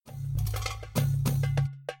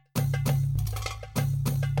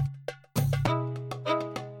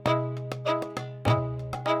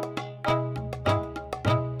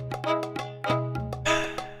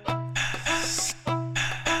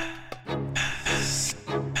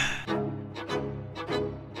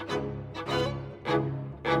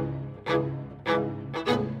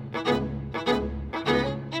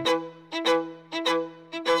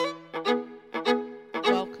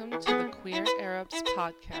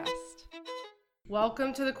podcast.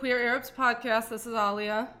 Welcome to the Queer Arabs podcast. This is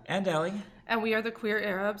Alia. And Ellie. And we are the Queer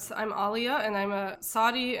Arabs. I'm Alia, and I'm a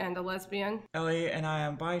Saudi and a lesbian. Ellie and I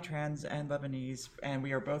am bi, trans, and Lebanese, and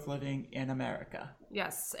we are both living in America.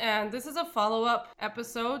 Yes, and this is a follow-up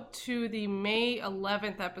episode to the May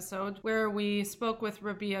 11th episode where we spoke with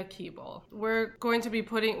Rabi'a Keeble. We're going to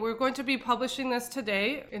be publishing this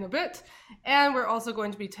today in a bit, and we're also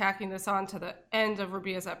going to be tacking this on to the end of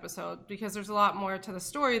Rabi'a's episode because there's a lot more to the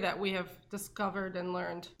story that we have discovered and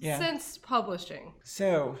learned since publishing.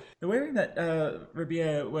 So, the way that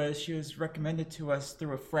Rabi'a she was recommended to us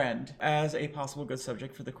through a friend as a possible good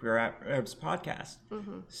subject for the Queer Arabs podcast.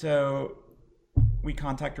 Mm-hmm. So, we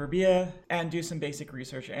contact Rabi'a and do some basic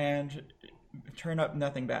research and turn up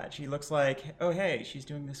nothing bad. She looks like, oh hey, she's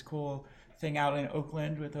doing this cool thing out in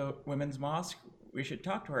Oakland with a women's mosque. We should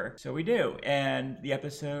talk to her. So we do. And the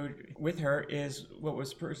episode with her is what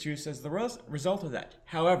was produced as the result of that.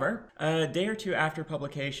 However, a day or two after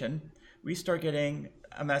publication, we start getting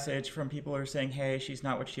a message from people who are saying, hey, she's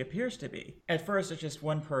not what she appears to be. At first, it's just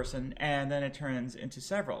one person, and then it turns into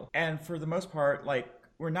several. And for the most part,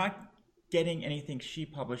 we're not getting anything she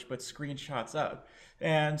published, but screenshots of.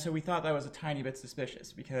 And so we thought that was a tiny bit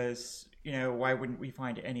suspicious because, why wouldn't we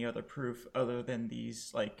find any other proof other than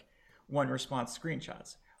these, one response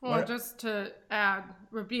screenshots? Well, just to add,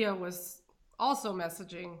 Rabi'a was also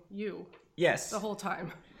messaging you. Yes. The whole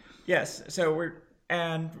time. Yes. So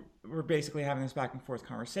we're basically having this back and forth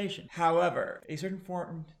conversation. However, a certain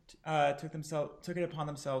forum took it upon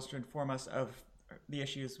themselves to inform us of the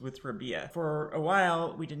issues with Rabi'a. For a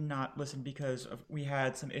while, we did not listen because we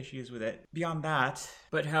had some issues with it. Beyond that,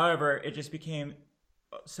 but however, it just became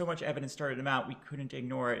so much evidence started to mount, we couldn't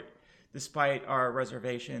ignore it despite our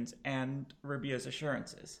reservations and Rabi'a's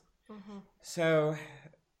assurances. Mm-hmm. So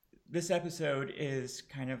this episode is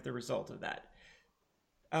kind of the result of that.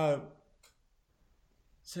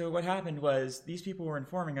 So what happened was these people were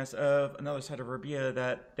informing us of another side of Rabi'a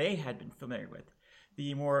that they had been familiar with.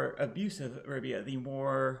 The more abusive Rabi'a, the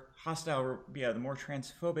more hostile Rabi'a, the more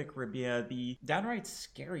transphobic Rabi'a, the downright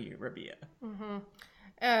scary Rabi'a. Mm-hmm.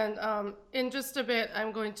 And in just a bit,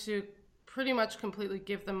 I'm going to pretty much completely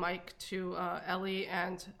give the mic to Ellie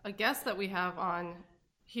and a guest that we have on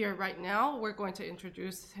here right now. We're going to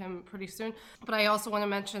introduce him pretty soon. But I also want to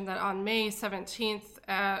mention that on May 17th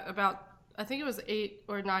at about, I think it was 8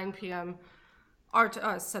 or 9 p.m.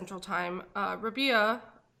 Central Time, Rabi'a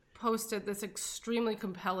posted this extremely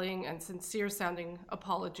compelling and sincere-sounding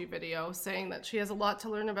apology video saying that she has a lot to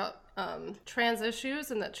learn about trans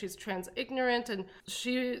issues and that she's trans ignorant, and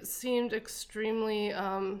she seemed extremely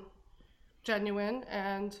genuine.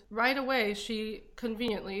 And right away, she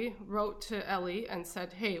conveniently wrote to Ellie and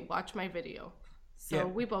said, hey, watch my video. So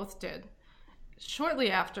we both did.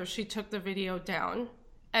 Shortly after, she took the video down,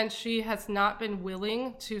 and she has not been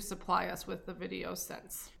willing to supply us with the video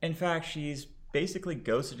since. In fact, she's basically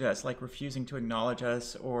ghosted us, refusing to acknowledge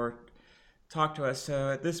us or talk to us. So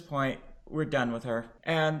at this point, we're done with her.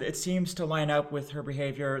 And it seems to line up with her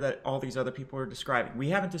behavior that all these other people are describing. We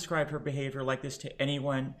haven't described her behavior like this to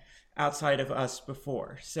anyone outside of us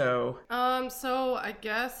before. So I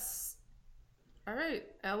guess, all right,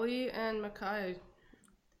 Ellie and Makai,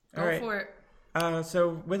 go for it.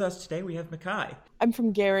 So with us today, we have Makai. I'm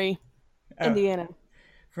from Gary, Indiana.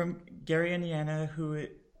 From Gary, Indiana,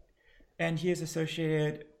 and he is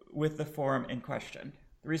associated with the forum in question.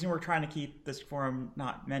 The reason we're trying to keep this forum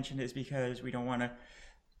not mentioned is because we don't want to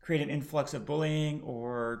create an influx of bullying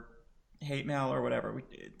or hate mail or whatever.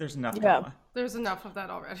 There's enough drama. There's enough of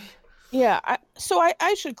that already. Yeah,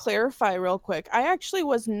 I should clarify real quick. I actually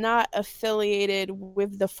was not affiliated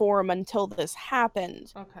with the forum until this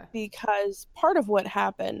happened. Okay. Because part of what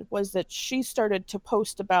happened was that she started to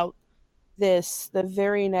post about this the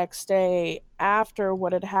very next day after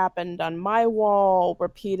what had happened on my wall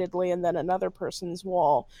repeatedly and then another person's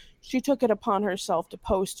wall. She took it upon herself to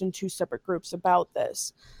post in 2 separate groups about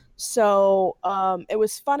this. So it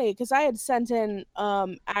was funny because I had sent in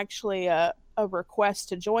actually a request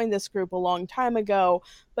to join this group a long time ago,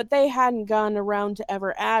 but they hadn't gone around to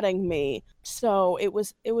ever adding me. So it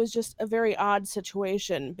was just a very odd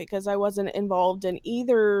situation because I wasn't involved in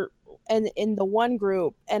either and in the one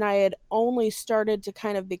group, and I had only started to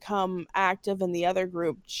kind of become active in the other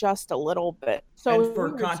group just a little bit. So and for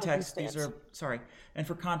context,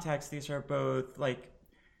 these are both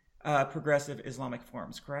progressive Islamic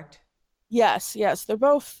forums, correct? Yes, they're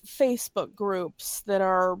both Facebook groups that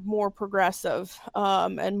are more progressive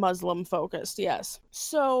and Muslim focused, yes.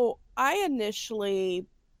 So I initially,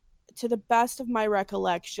 to the best of my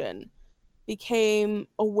recollection, became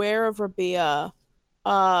aware of Rabi'a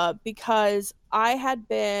because I had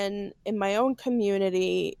been in my own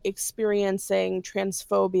community experiencing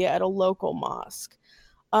transphobia at a local mosque.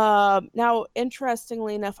 Now,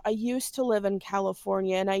 interestingly enough, I used to live in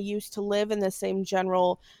California and I used to live in the same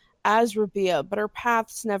general as Rabi'a, but our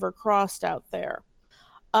paths never crossed out there.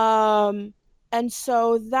 Um, and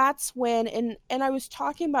so that's when, and I was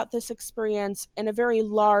talking about this experience in a very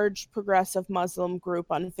large progressive Muslim group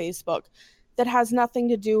on Facebook that has nothing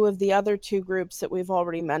to do with the other two groups that we've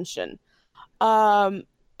already mentioned. Um,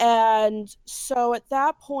 and so at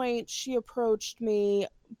that point, she approached me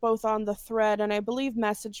both on the thread and I believe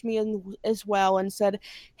messaged me as well and said,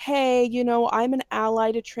 "Hey, I'm an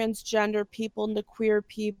ally to transgender people and to queer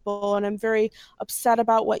people, and I'm very upset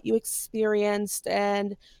about what you experienced.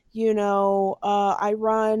 And, I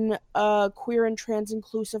run a queer and trans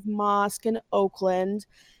inclusive mosque in Oakland."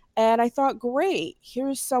 And I thought, great,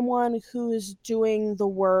 here's someone who's doing the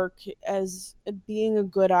work as being a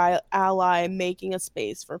good ally, making a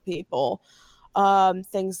space for people,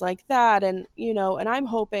 things like that. And, and I'm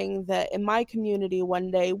hoping that in my community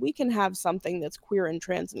one day we can have something that's queer and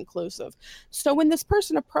trans inclusive. So when this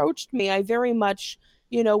person approached me, I very much,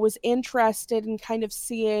 was interested in kind of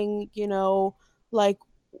seeing, like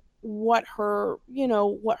what her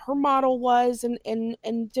model was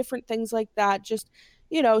and different things like that. Just,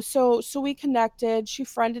 so we connected. She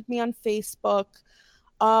friended me on Facebook.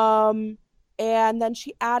 um and then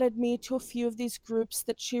she added me to a few of these groups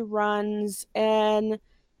that she runs. And,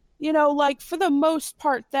 like for the most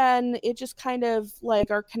part, then it just kind of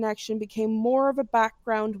like our connection became more of a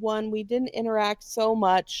background one. We didn't interact so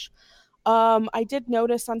much. I did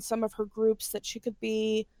notice on some of her groups that she could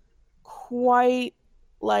be quite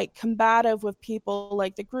like combative with people.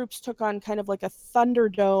 Like the groups took on kind of like a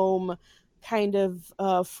Thunderdome kind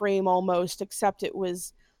of frame almost, except it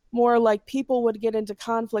was more like people would get into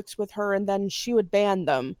conflicts with her and then she would ban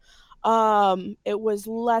them. It was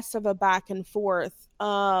less of a back and forth.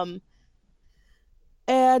 And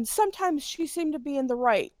sometimes she seemed to be in the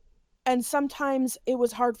right. And sometimes it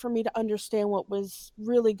was hard for me to understand what was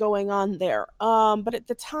really going on there. But at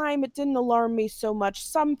the time, it didn't alarm me so much.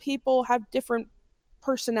 Some people have different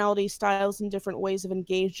personality styles and different ways of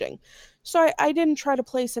engaging. So I didn't try to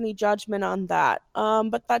place any judgment on that.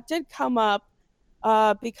 But that did come up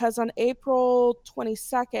because on April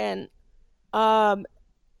 22nd, um,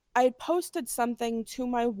 I had posted something to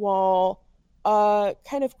my wall,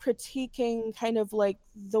 kind of critiquing kind of like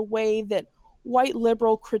the way that white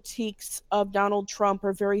liberal critiques of Donald Trump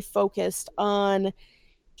are very focused on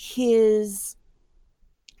his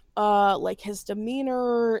like his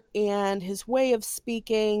demeanor and his way of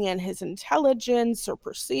speaking and his intelligence or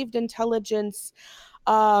perceived intelligence,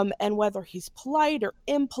 and whether he's polite or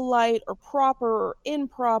impolite or proper or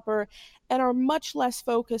improper, and are much less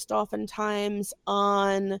focused oftentimes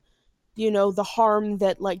on, the harm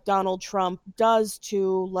that like Donald Trump does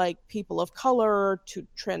to like people of color, to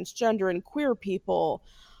transgender and queer people.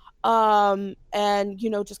 And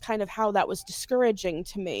just kind of how that was discouraging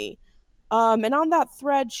to me. And on that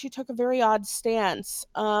thread, she took a very odd stance.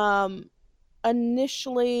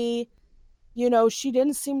 Initially, she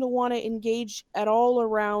didn't seem to want to engage at all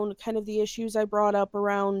around kind of the issues I brought up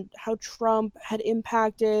around how Trump had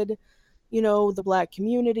impacted, the Black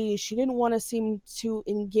community. She didn't want to seem to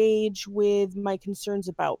engage with my concerns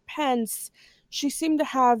about Pence. She seemed to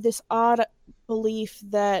have this odd belief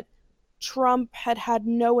that Trump had had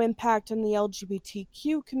no impact on the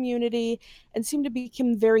LGBTQ community and seemed to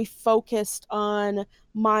become very focused on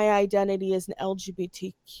my identity as an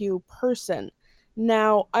LGBTQ person.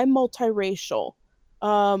 Now, I'm multiracial.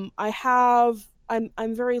 I'm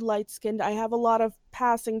very light skinned. I have a lot of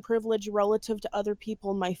passing privilege relative to other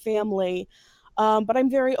people in my family, but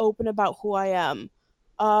I'm very open about who I am.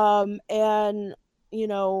 And,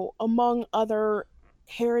 among other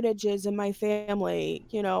heritages in my family,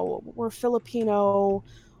 we're Filipino,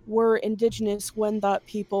 we're indigenous Wendat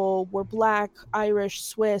people, we're Black, Irish,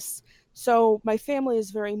 Swiss. So my family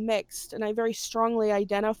is very mixed, and I very strongly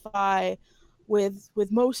identify with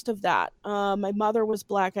most of that. My mother was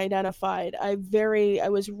Black identified. I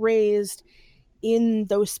was raised in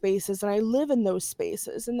those spaces and I live in those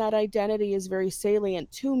spaces, and that identity is very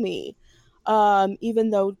salient to me. Even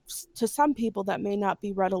though to some people that may not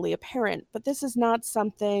be readily apparent, but this is not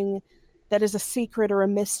something that is a secret or a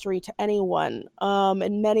mystery to anyone.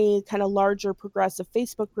 In many kind of larger progressive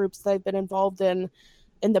Facebook groups that I've been involved in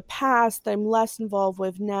the past, I'm less involved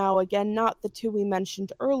with now. Again, not the two we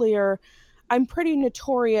mentioned earlier. I'm pretty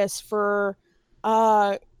notorious for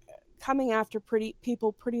uh, coming after pretty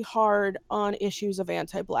people pretty hard on issues of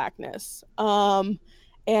anti-blackness.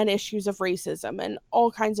 and issues of racism and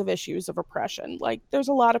all kinds of issues of oppression. Like, there's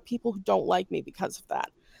a lot of people who don't like me because of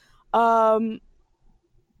that. Um,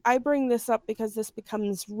 I bring this up because this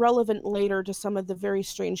becomes relevant later to some of the very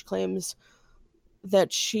strange claims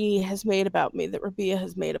that she has made about me, that Rabi'a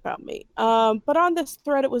has made about me. But on this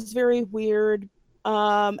thread, it was very weird.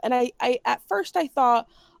 And I at first I thought,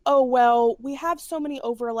 oh well, we have so many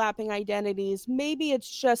overlapping identities. Maybe it's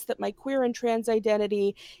just that my queer and trans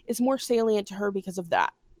identity is more salient to her because of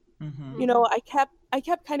that. Mm-hmm. You know, I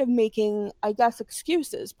kept kind of making, I guess,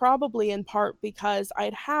 excuses, probably in part because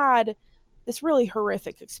I'd had this really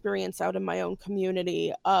horrific experience out in my own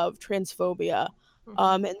community of transphobia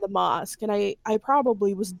in the mosque. And I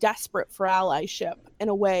probably was desperate for allyship in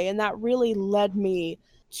a way. And that really led me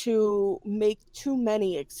to make too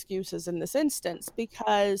many excuses in this instance,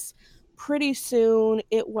 because pretty soon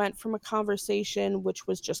it went from a conversation which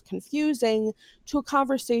was just confusing to a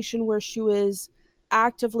conversation where she was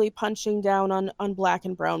actively punching down on black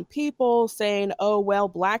and brown people, saying, oh well,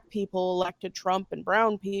 black people elected Trump and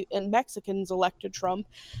and Mexicans elected Trump.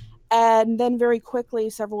 And then very quickly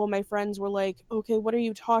several of my friends were like, okay, what are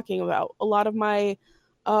you talking about? A lot of my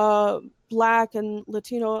uh black and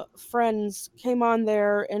Latino friends came on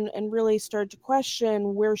there and really started to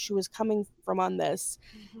question where she was coming from on this.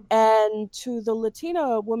 And to the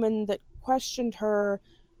Latina woman that questioned her,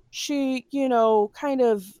 she, kind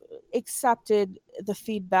of accepted the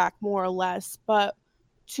feedback more or less. But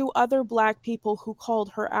to other Black people who called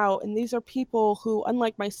her out, and these are people who,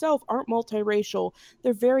 unlike myself, aren't multiracial,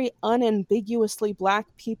 they're very unambiguously Black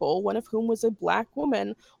people, one of whom was a Black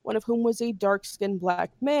woman, one of whom was a dark skinned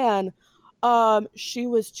Black man. She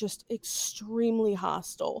was just extremely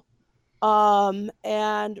hostile,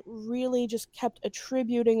 and really just kept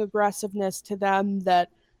attributing aggressiveness to them that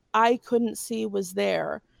I couldn't see was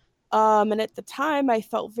there. And at the time, I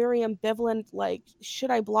felt very ambivalent, like,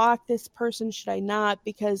 should I block this person? Should I not?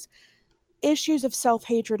 Because issues of self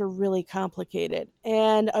hatred are really complicated.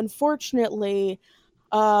 And unfortunately,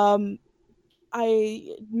 um,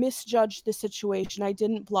 I misjudged the situation. I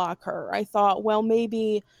didn't block her. I thought, well,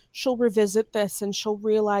 maybe she'll revisit this and she'll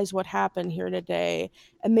realize what happened here today.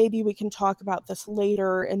 And maybe we can talk about this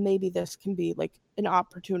later. And maybe this can be like an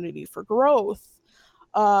opportunity for growth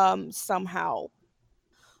somehow.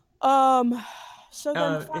 Um, so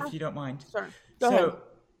then, If you don't mind. sorry, go ahead.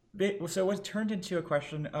 So, so what turned into a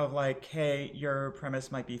question of like, hey, your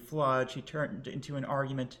premise might be flawed. She turned into an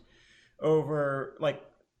argument over like,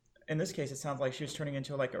 in this case, it sounds like she was turning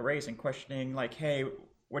into like a race and questioning like, hey,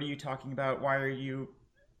 what are you talking about? Why are you?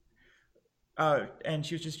 And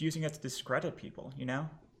she was just using it to discredit people, you know?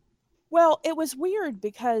 Well, it was weird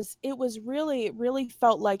because it was really, it really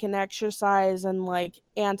felt like an exercise in like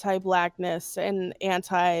anti blackness and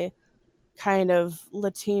anti kind of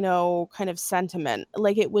Latino kind of sentiment.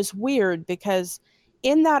 Like, it was weird because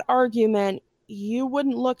in that argument, you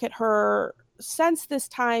wouldn't look at her. Since this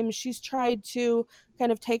time, she's tried to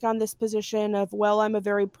kind of take on this position of, well, I'm a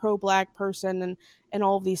very pro black person and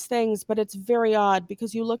all these things, but it's very odd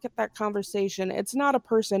because you look at that conversation, it's not a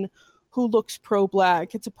person who looks pro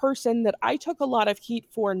black. It's a person that I took a lot of heat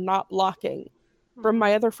for not blocking from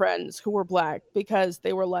my other friends who were black, because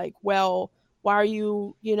they were like, well, why are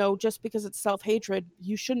you, just because it's self hatred,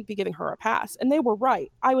 you shouldn't be giving her a pass. And they were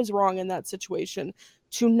right. I was wrong in that situation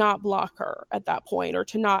to not block her at that point, or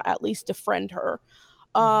to not at least defriend her.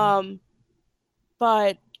 Mm-hmm. Um,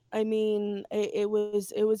 but I mean, it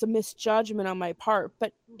was a misjudgment on my part.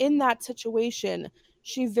 But in that situation,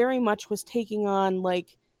 she very much was taking on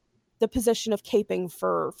like the position of caping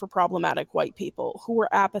for problematic white people who were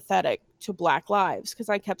apathetic to black lives, because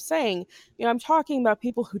I kept saying, I'm talking about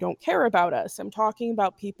people who don't care about us. I'm talking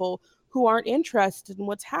about people who aren't interested in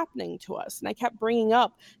what's happening to us. And I kept bringing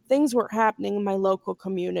up things were happening in my local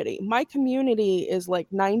community. My community is like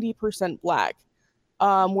 90% black.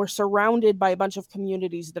 We're surrounded by a bunch of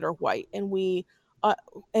communities that are white, uh,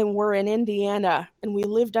 and we're in Indiana, and we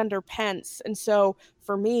lived under Pence. And so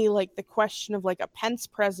for me, like, the question of like a Pence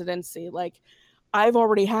presidency, like, I've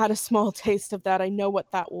already had a small taste of that. I know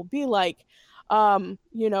what that will be like.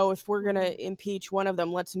 If we're gonna impeach one of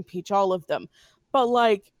them, let's impeach all of them. But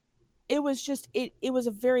like, it was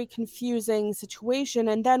a very confusing situation.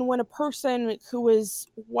 And then when a person who was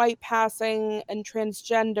white passing and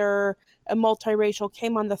transgender and multiracial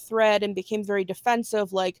came on the thread and became very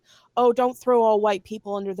defensive, like, oh, don't throw all white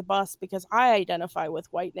people under the bus because I identify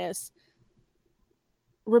with whiteness,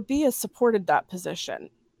 Rabia supported that position.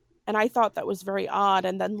 And I thought that was very odd.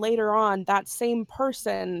 And then later on, that same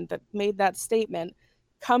person that made that statement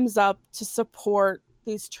comes up to support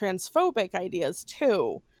these transphobic ideas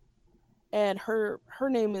too. And her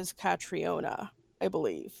name is Catriona. I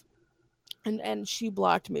believe. And she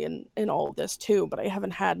blocked me in all of this too, but I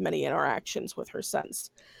haven't had many interactions with her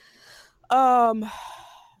since. Um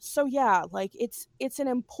so yeah, like it's an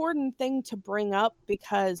important thing to bring up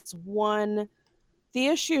because one, the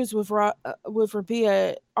issues with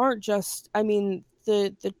Rabia aren't just, I mean,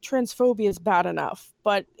 the transphobia is bad enough,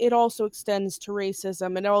 but it also extends to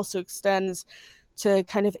racism, and it also extends to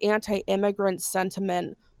kind of anti-immigrant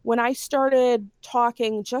sentiment. When I started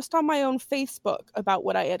talking just on my own Facebook about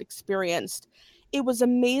what I had experienced, it was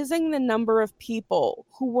amazing the number of people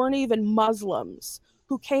who weren't even Muslims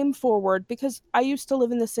who came forward, because I used to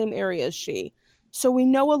live in the same area as she. So we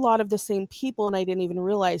know a lot of the same people, and I didn't even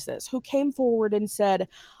realize this, who came forward and said,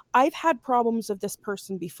 I've had problems with this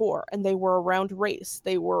person before, and they were around race.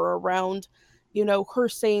 They were around, her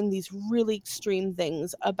saying these really extreme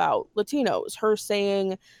things about Latinos, her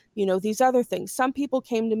saying, these other things. Some people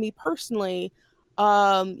came to me personally,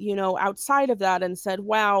 outside of that and said,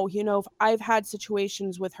 wow, I've had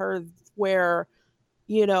situations with her where,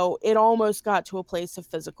 it almost got to a place of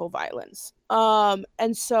physical violence.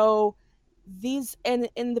 And so these and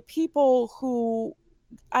the people who,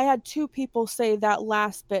 I had two people say that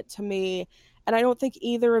last bit to me, and I don't think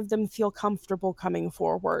either of them feel comfortable coming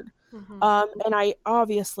forward. Mm-hmm. And I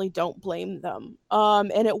obviously don't blame them.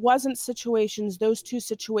 And it wasn't situations, those two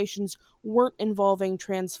situations weren't involving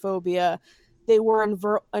transphobia. They were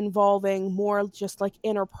involving more just like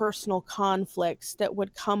interpersonal conflicts that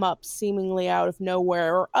would come up seemingly out of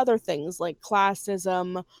nowhere, or other things like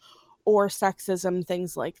classism or sexism,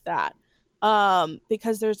 things like that.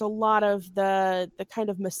 Because there's a lot of the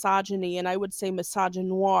kind of misogyny, and I would say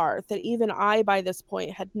misogynoir, that even I by this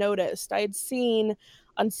point had noticed. I had seen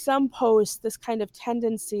on some posts this kind of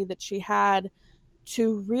tendency that she had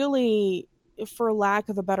to really, for lack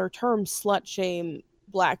of a better term, slut shame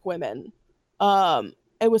Black women. um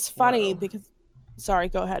it was funny Whoa. because, sorry,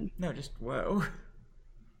 go ahead. No, just whoa.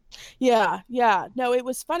 Yeah, yeah. No, it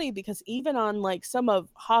was funny because even on like some of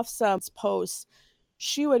Hafsa's posts,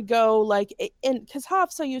 she would go like, and because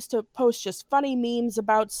Hafsa used to post just funny memes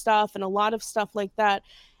about stuff and a lot of stuff like that.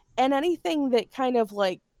 And anything that kind of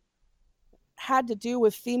like had to do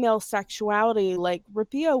with female sexuality, like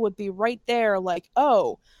Rabia would be right there, like,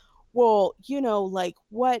 oh, well, like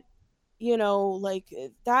what, like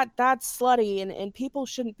that's slutty, and people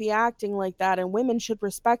shouldn't be acting like that, and women should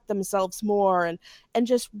respect themselves more, and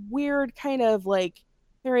just weird kind of like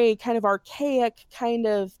very kind of archaic kind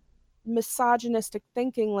of misogynistic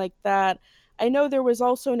thinking like that. I know there was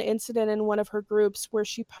also an incident in one of her groups where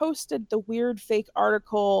she posted the weird fake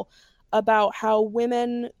article about how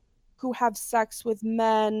women who have sex with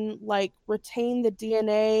men like retain the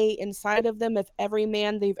DNA inside of them of every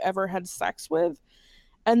man they've ever had sex with,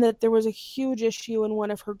 and that there was a huge issue in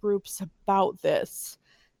one of her groups about this.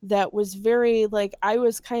 That was very like, I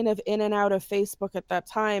was kind of in and out of Facebook at that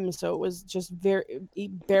time, so it was just very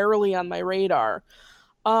barely on my radar.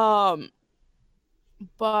 um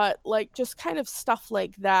but like just kind of stuff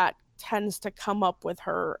like that tends to come up with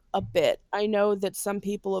her a bit. I know that some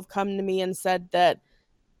people have come to me and said that,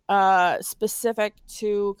 specific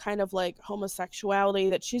to kind of like homosexuality,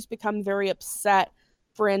 that she's become very upset,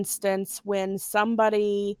 for instance, when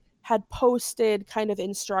somebody had posted kind of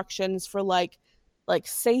instructions for like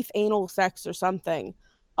safe anal sex or something,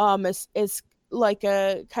 is like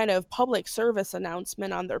a kind of public service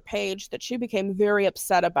announcement on their page, that she became very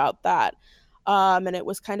upset about that. And it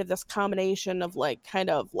was kind of this combination of like kind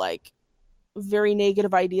of like very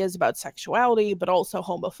negative ideas about sexuality, but also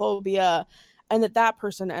homophobia, and that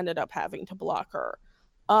person ended up having to block her.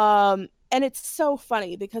 And it's so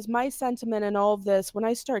funny because my sentiment in all of this, when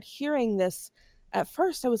I start hearing this, at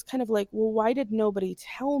first I was kind of like, well, why did nobody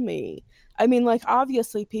tell me? I mean, like,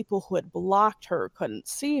 obviously people who had blocked her couldn't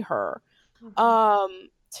see her, Mm-hmm.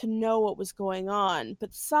 to know what was going on.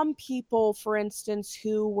 But some people, for instance,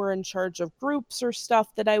 who were in charge of groups or stuff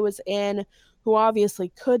that I was in, who obviously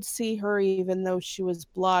could see her even though she was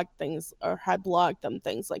blocked, things or had blocked them,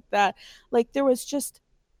 things like that. Like there was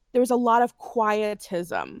a lot of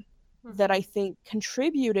quietism that Mm-hmm. I think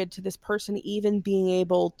contributed to this person even being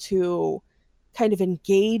able to kind of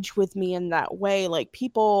engage with me in that way. Like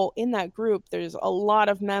people in that group, there's a lot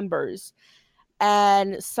of members,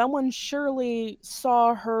 and someone surely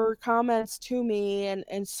saw her comments to me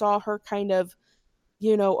and saw her kind of,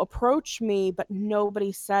 approach me, but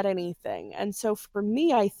nobody said anything. And so for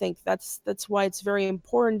me, I think that's why it's very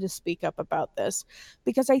important to speak up about this,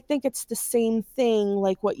 because I think it's the same thing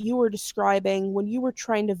like what you were describing when you were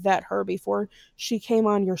trying to vet her before she came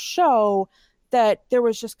on your show, that there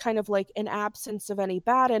was just kind of like an absence of any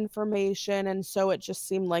bad information, and so it just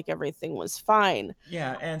seemed like everything was fine.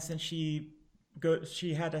 Yeah, and since she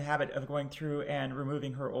she had a habit of going through and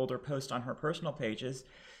removing her older posts on her personal pages.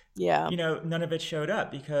 Yeah. None of it showed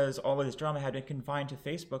up because all of this drama had been confined to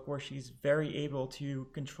Facebook, where she's very able to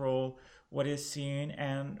control what is seen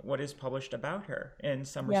and what is published about her in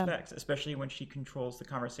some Yeah. respects, especially when she controls the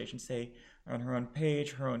conversation, say, on her own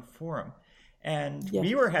page, her own forum. And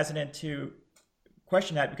we were Yes. hesitant to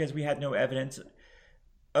question that because we had no evidence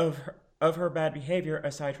of her bad behavior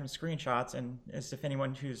aside from screenshots, and as if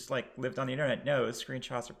anyone who's like lived on the internet knows,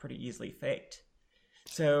 screenshots are pretty easily faked.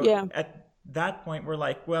 So Yeah. at that point, we're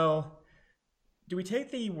like, well, do we take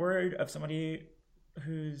the word of somebody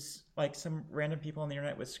who's like some random people on the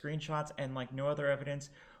internet with screenshots and like no other evidence,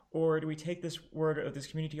 or do we take this word of this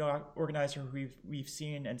community organizer who we've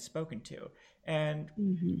seen and spoken to? And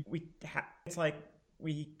Mm-hmm. it's like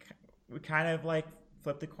we we kind of like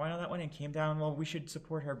flipped the coin on that one and came down. Well, we should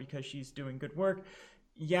support her because she's doing good work.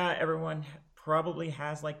 Yeah, everyone probably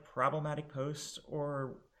has like problematic posts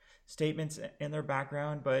or statements in their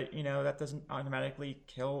background, but that doesn't automatically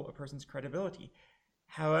kill a person's credibility.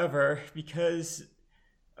 However, because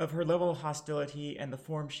of her level of hostility and the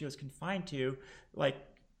form she was confined to, like,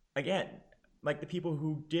 again, like the people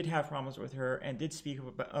who did have problems with her and did speak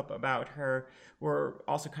up about her were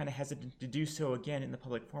also kind of hesitant to do so again in the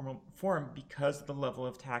public forum because of the level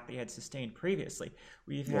of attack they had sustained previously.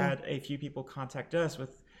 We've Yeah. had a few people contact us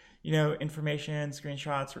with, information,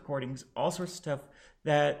 screenshots, recordings, all sorts of stuff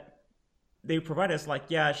that they provide us. Like,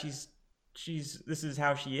 yeah, she's this is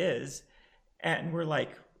how she is, and we're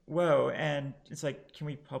like, whoa. And it's like, can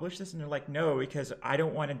we publish this? And they're like, no, because I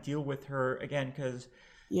don't want to deal with her again, because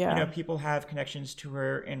Yeah. people have connections to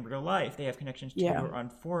her in real life. They have connections to Yeah. her on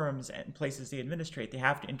forums and places they administrate. They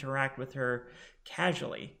have to interact with her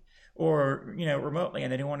casually or remotely,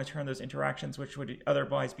 and they don't want to turn those interactions, which would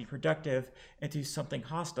otherwise be productive, into something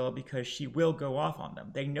hostile, because she will go off on them.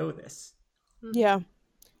 They know this. Yeah.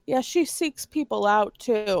 Yeah, she seeks people out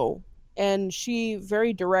too, and she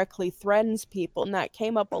very directly threatens people, and that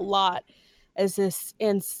came up a lot as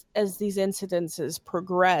as these incidences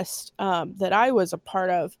progressed, that I was a part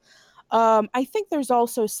of. I think there's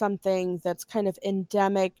also something that's kind of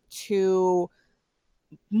endemic to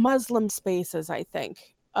Muslim spaces, I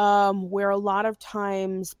think, where a lot of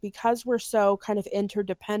times, because we're so kind of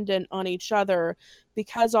interdependent on each other,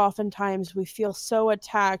 because oftentimes we feel so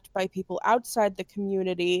attacked by people outside the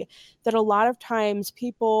community, that a lot of times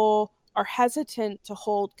people are hesitant to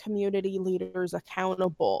hold community leaders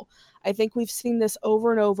accountable. I think we've seen this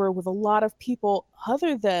over and over with a lot of people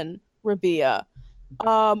other than Rabi'a,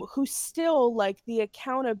 who still like the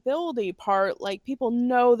accountability part, like people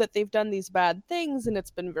know that they've done these bad things and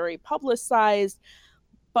it's been very publicized,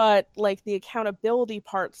 but like the accountability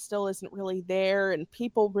part still isn't really there and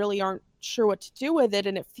people really aren't sure what to do with it,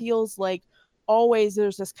 and it feels like always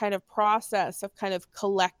there's this kind of process of kind of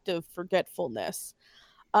collective forgetfulness,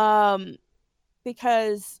 um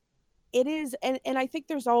because it is, and I think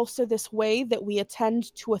there's also this way that we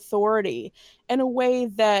attend to authority in a way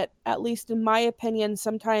that, at least in my opinion,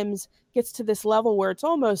 sometimes gets to this level where it's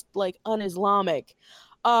almost like un-Islamic.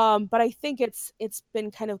 But I think it's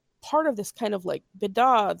been kind of part of this kind of like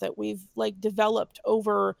bidah that we've like developed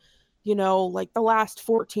over, like the last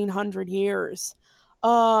 1400 years,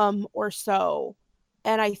 or so.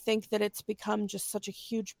 And I think that it's become just such a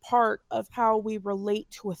huge part of how we relate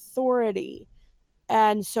to authority,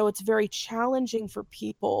 and so it's very challenging for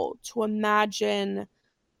people to imagine,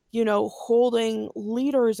 holding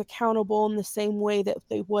leaders accountable in the same way that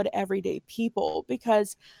they would everyday people.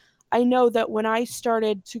 Because I know that when I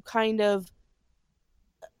started to kind of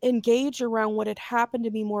engage around what had happened to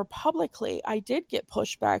me more publicly, I did get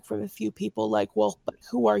pushback from a few people like, well, but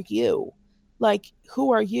who are you? Like,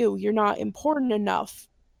 who are you? You're not important enough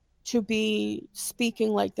to be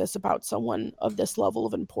speaking like this about someone of this level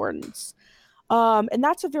of importance. And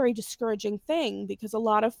that's a very discouraging thing because a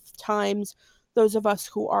lot of times, those of us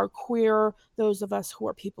who are queer, those of us who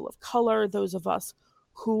are people of color, those of us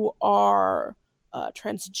who are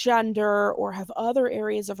transgender or have other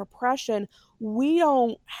areas of oppression, we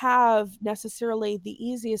don't have necessarily the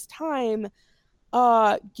easiest time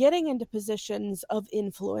getting into positions of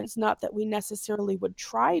influence. Not that we necessarily would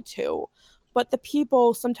try to, but the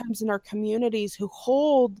people sometimes in our communities who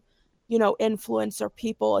hold, influence, or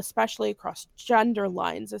people, especially across gender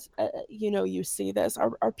lines, you see this,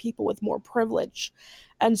 are people with more privilege.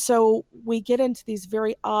 And so we get into these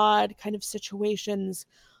very odd kind of situations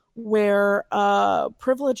where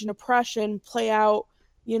privilege and oppression play out,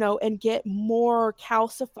 and get more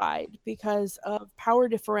calcified because of power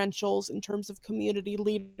differentials in terms of community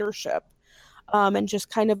leadership, and just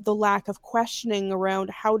kind of the lack of questioning around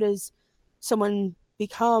how does someone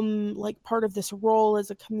become like part of this role as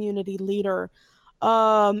a community leader.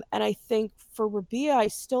 And I think for Rabia, I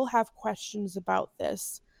still have questions about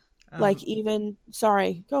this. Like, Um, even,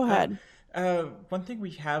 sorry, go uh, ahead. One thing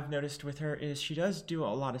we have noticed with her is she does do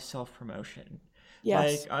a lot of self promotion.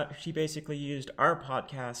 Yes. She basically used our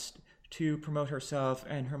podcast to promote herself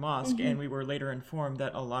and her mosque, Hmm. and we were later informed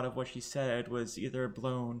that a lot of what she said was either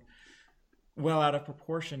blown well out of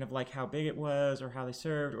proportion of like how big it was or how they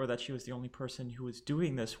served, or that she was the only person who was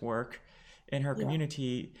doing this work in her Yeah.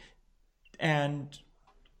 community. And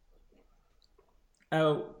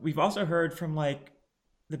we've also heard from like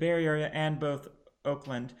the Bay Area and both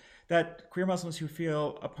Oakland that queer Muslims who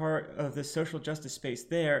feel a part of the social justice space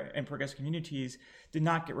there and progressive communities did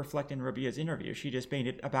not get reflected in Rabia's interview. She just made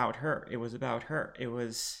it about her. It was about her. It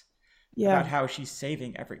was Yeah. about how she's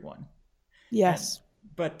saving everyone. And Yes.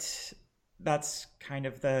 but that's kind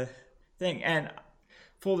of the thing. And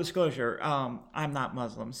full disclosure, I'm not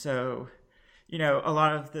Muslim, so a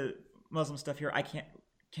lot of the Muslim stuff here I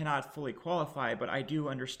cannot fully qualify, but I do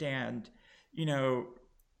understand, you know,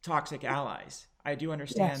 toxic allies. I do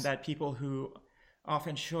understand Yes. that people who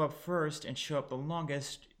often show up first and show up the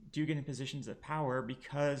longest do get in positions of power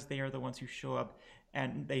because they are the ones who show up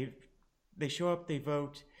and they show up, they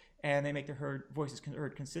vote, and they make their voices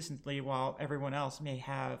heard consistently, while everyone else may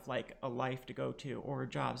have like a life to go to or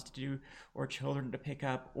jobs to do or children to pick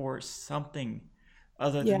up or something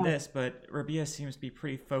other than Yeah. this. But Rabia seems to be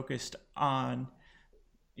pretty focused on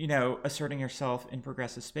asserting herself in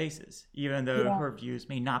progressive spaces, even though Yeah. her views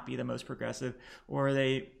may not be the most progressive, or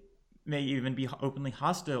they may even be openly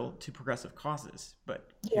hostile to progressive causes. But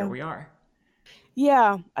here Yeah. we are.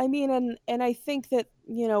 Yeah, I mean, and I think that,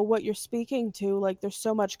 what you're speaking to, like, there's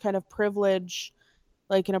so much kind of privilege,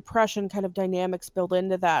 like an oppression kind of dynamics built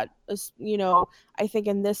into that. I think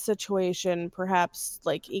in this situation, perhaps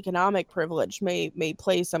like economic privilege may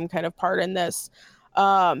play some kind of part in this,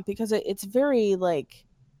 because it's very like,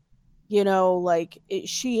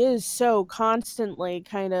 she is so constantly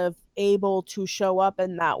kind of able to show up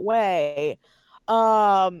in that way,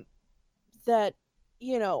 um, that,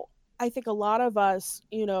 you know, I think a lot of us,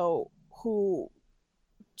 who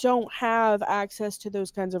don't have access to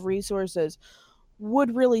those kinds of resources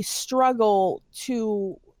would really struggle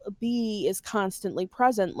to be as constantly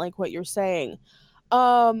present, like what you're saying.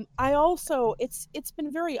 I also, it's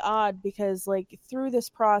been very odd because like through this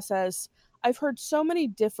process I've heard so many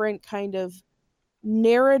different kind of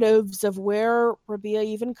narratives of where Rabia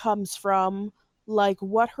even comes from, like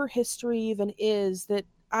what her history even is, that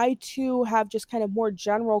I too have just kind of more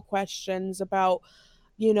general questions about,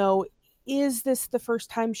 you know, is this the first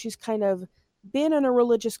time she's kind of been in a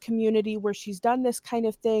religious community where she's done this kind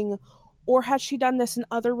of thing? Or has she done this in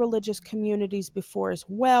other religious communities before as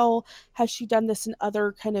well? Has she done this in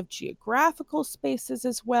other kind of geographical spaces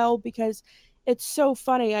as well? Because it's so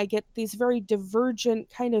funny. I get these very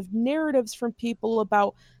divergent kind of narratives from people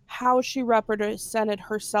about how she represented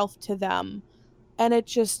herself to them. And it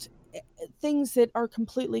just, things that are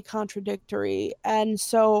completely contradictory. And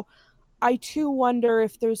so I too wonder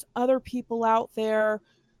if there's other people out there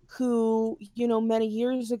who, many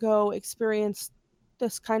years ago experienced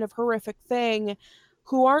this kind of horrific thing,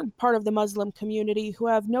 who aren't part of the Muslim community, who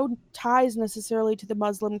have no ties necessarily to the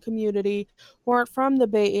Muslim community, who aren't from the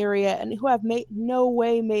Bay Area, and who have no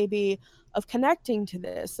way maybe of connecting to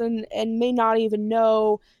this, and may not even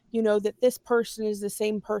know, that this person is the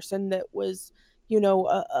same person that was,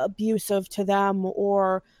 abusive to them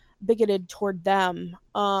or bigoted toward them.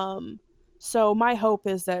 So my hope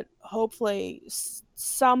is that hopefully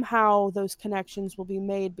somehow those connections will be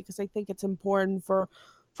made, because I think it's important for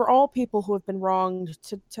all people who have been wronged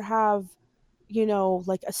to have,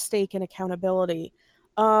 like a stake in accountability.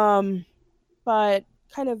 Um, but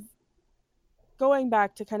kind of going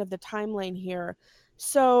back to kind of the timeline here.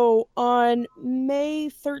 So on May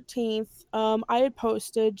 13th, I had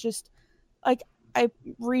posted just like, I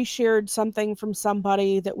reshared something from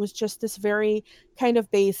somebody that was just this very kind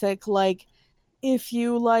of basic, like, if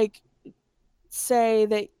you like say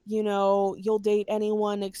that, you'll date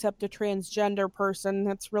anyone except a transgender person,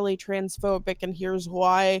 that's really transphobic, and here's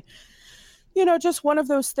why. Just one of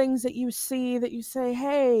those things that you see that you say,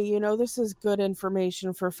 hey, this is good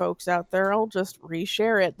information for folks out there, I'll just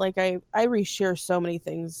reshare it. Like, I reshare so many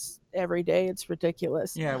things every day, it's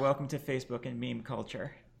ridiculous. Yeah, welcome to Facebook and meme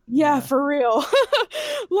culture. Yeah, Yeah. for real.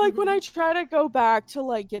 Like when I try to go back to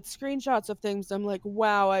like get screenshots of things, I'm like,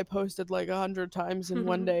 wow, I posted like 100 times in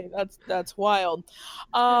one day. That's wild.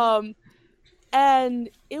 Um, and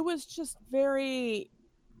it was just very,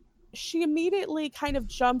 she immediately kind of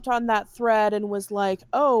jumped on that thread and was like,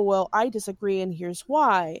 oh, well, I disagree and here's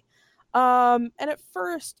why. And at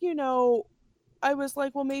first, I was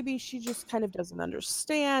like, well, maybe she just kind of doesn't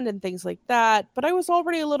understand and things like that. But I was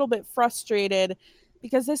already a little bit frustrated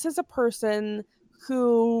because this is a person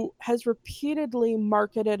who has repeatedly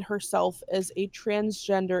marketed herself as a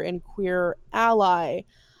transgender and queer ally.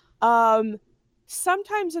 Um,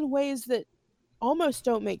 Sometimes in ways that almost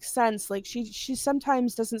don't make sense. Like she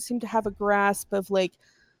sometimes doesn't seem to have a grasp of like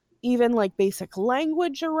even like basic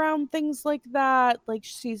language around things like that. Like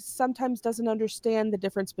she sometimes doesn't understand the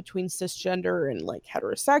difference between cisgender and like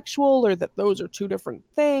heterosexual, or that those are two different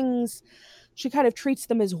things. She kind of treats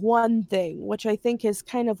them as one thing, which I think is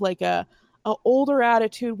kind of like a older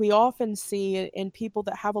attitude we often see in people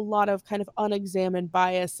that have a lot of kind of unexamined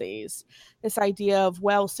biases. This idea of,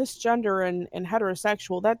 well, cisgender and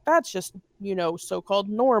heterosexual, that's just, so-called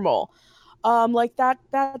normal. Like that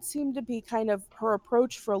seemed to be kind of her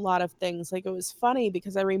approach for a lot of things. Like, it was funny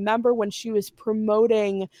because I remember when she was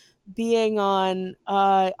promoting being on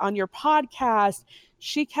your podcast,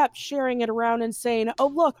 she kept sharing it around and saying, "Oh,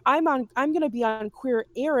 look, I'm going to be on Queer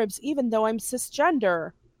Arabs even though I'm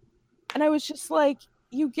cisgender." And I was just like,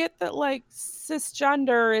 you get that like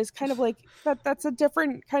cisgender is kind of like that's a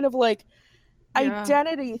different kind of like Yeah.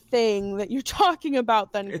 identity thing that you're talking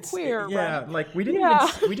about than queer, Yeah, right? like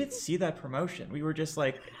Yeah. we didn't see that promotion. We were just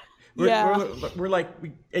like Yeah. we're like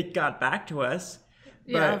it got back to us,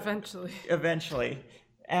 Yeah, but eventually. eventually,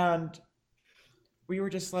 and we were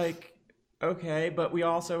just like, okay, but we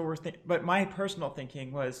also but my personal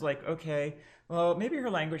thinking was like, okay, well, maybe her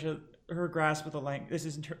language, her grasp of the language,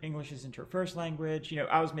 English isn't her first language.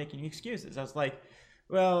 I was making excuses. I was like,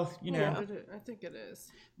 well, Yeah. I think it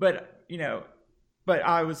is. but but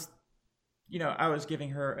I was giving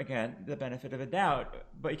her again the benefit of a doubt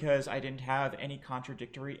because I didn't have any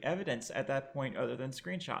contradictory evidence at that point other than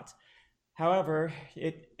screenshots. However,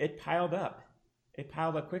 it piled up. It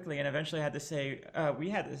piled up quickly, and eventually we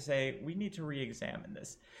had to say we need to re-examine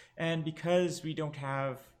this. And because we're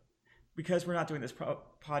not doing this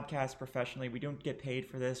podcast professionally, we don't get paid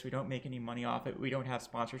for this. We don't make any money off it. We don't have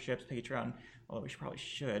sponsorships, Patreon, although we probably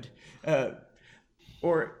should,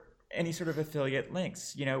 or any sort of affiliate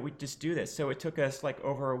links. We just do this. So it took us like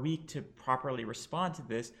over a week to properly respond to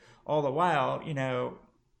this. All the while,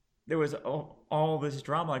 there was all this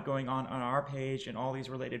drama going on our page and all these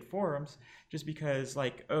related forums just because,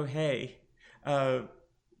 like, oh, hey, uh,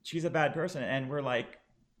 she's a bad person. And we're like,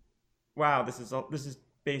 wow, this is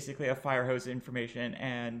basically a fire hose information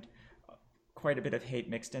and quite a bit of hate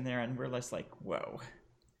mixed in there. And we're less like, whoa,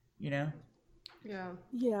 you know? Yeah.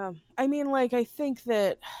 Yeah. I mean, like, I think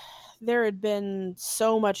that there had been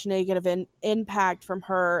so much negative impact from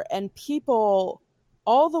her, and people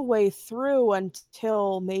all the way through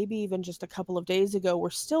until maybe even just a couple of days ago were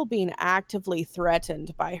still being actively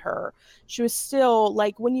threatened by her. She was still,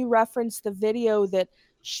 like, when you reference the video that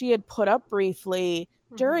she had put up briefly,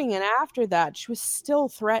 Mm-hmm. during and after that, she was still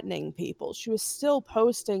threatening people. She was still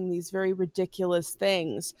posting these very ridiculous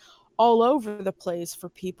things all over the place for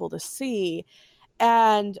people to see.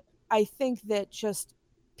 And I think that just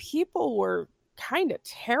people were kind of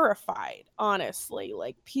terrified, honestly.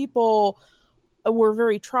 Like, people were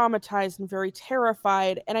very traumatized and very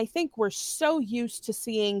terrified. And I think we're so used to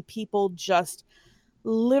seeing people just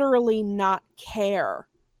literally not care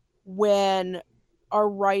when our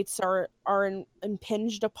rights are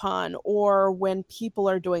impinged upon, or when people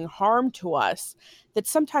are doing harm to us, that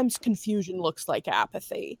sometimes confusion looks like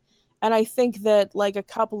apathy. And I think that like a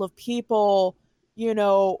couple of people,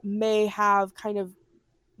 may have kind of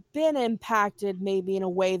been impacted maybe in a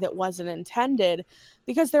way that wasn't intended,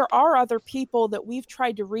 because there are other people that we've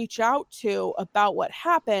tried to reach out to about what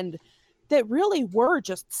happened that really were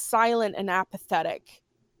just silent and apathetic,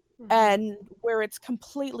 Mm-hmm. and where it's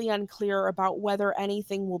completely unclear about whether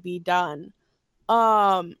anything will be done.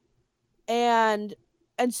 Um, and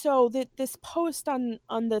so that this post on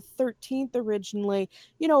the 13th originally,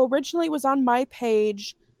 originally was on my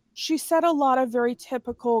page. She said a lot of very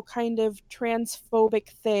typical kind of transphobic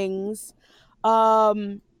things.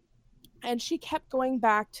 Um, and she kept going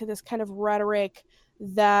back to this kind of rhetoric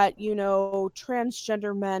that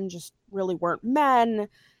transgender men just really weren't men,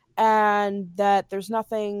 and that there's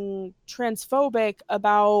nothing transphobic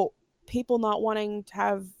about people not wanting to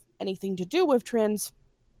have anything to do with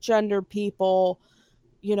transgender people,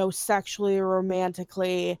 sexually or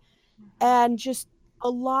romantically. And just a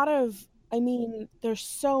lot of, I mean, there's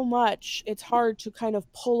so much, it's hard to kind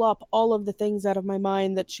of pull up all of the things out of my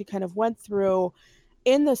mind that she kind of went through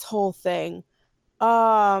in this whole thing.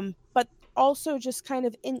 But also just kind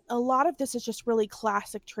of, in a lot of this is just really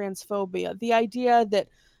classic transphobia. The idea that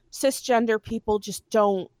cisgender people just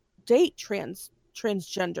don't date trans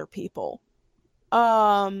transgender people.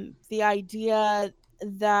 The idea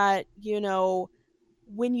that,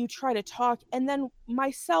 when you try to talk, and then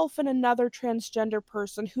myself and another transgender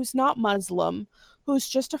person who's not Muslim, who's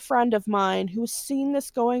just a friend of mine who's seen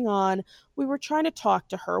this going on, we were trying to talk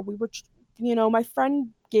to her. My friend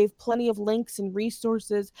gave plenty of links and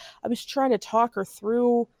resources. I was trying to talk her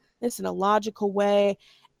through this in a logical way.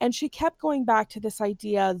 And she kept going back to this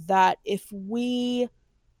idea that if we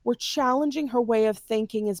were challenging her way of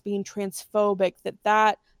thinking as being transphobic,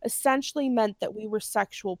 that essentially meant that we were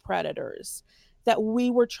sexual predators, that we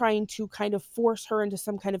were trying to kind of force her into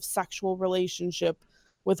some kind of sexual relationship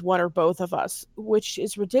with one or both of us, which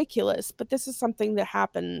is ridiculous. But this is something that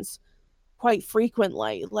happens quite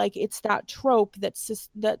frequently. Like, it's that trope that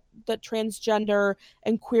transgender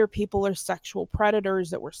and queer people are sexual predators,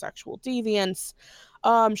 that we're sexual deviants.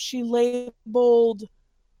 She labeled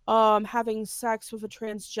having sex with a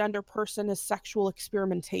transgender person as sexual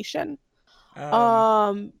experimentation. Um,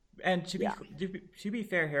 Um, and to be yeah, to be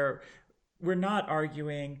fair here, we're not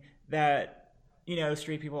arguing that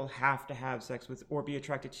straight people have to have sex with or be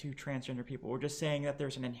attracted to transgender people. We're just saying that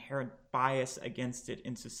there's an inherent bias against it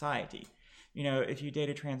in society. If you date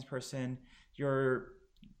a trans person, you're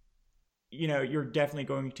you're definitely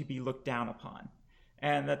going to be looked down upon,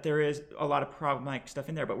 and that there is a lot of problematic stuff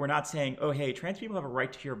in there. But we're not saying, oh, hey, trans people have a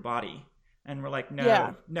right to your body. And we're like,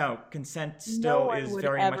 yeah. no, no, consent No still one is would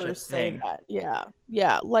very much a ever say thing. that. Yeah.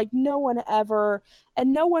 Yeah. Like, no one ever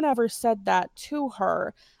said that to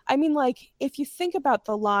her. I mean, like, if you think about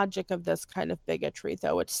the logic of this kind of bigotry,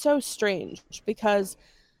 though, it's so strange because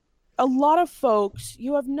a lot of folks,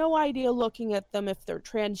 you have no idea looking at them if they're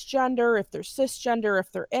transgender, if they're cisgender,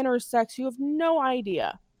 if they're intersex, you have no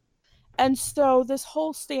idea. And so this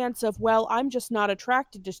whole stance of, well, I'm just not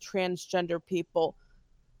attracted to transgender people.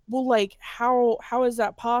 Well, like, how is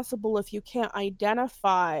that possible if you can't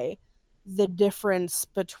identify the difference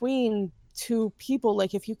between two people?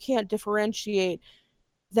 Like, if you can't differentiate,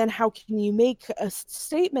 then how can you make a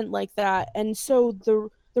statement like that? And so the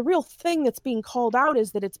real thing that's being called out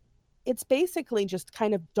is that it's basically just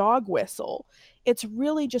kind of dog whistle. It's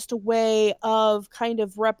really just a way of kind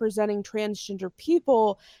of representing transgender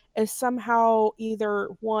people as somehow either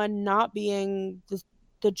one not being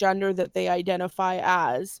the gender that they identify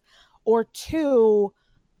as, or two,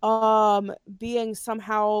 being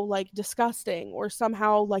somehow like disgusting or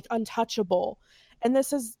somehow like untouchable. And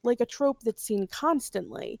this is like a trope that's seen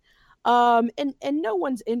constantly. And no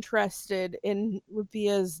one's interested in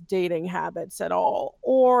Rabia's dating habits at all,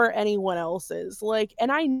 or anyone else's. Like,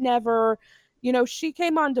 and I never, she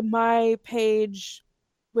came onto my page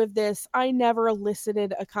with this. I never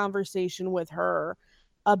elicited a conversation with her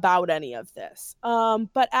about any of this.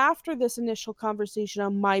 But after this initial conversation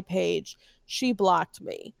on my page, she blocked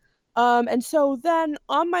me. And so then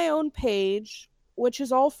on my own page, which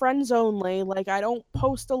is all friends only, like, I don't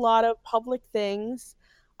post a lot of public things,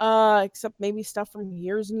 except maybe stuff from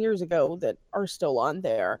years and years ago that are still on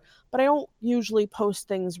there. But I don't usually post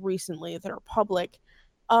things recently that are public.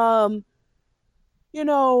 Um, you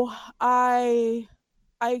know, I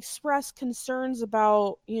expressed concerns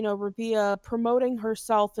about, Rabia promoting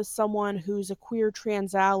herself as someone who's a queer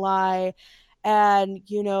trans ally, and,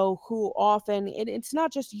 who often, it's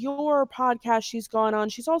not just your podcast she's gone on,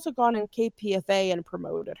 she's also gone on KPFA and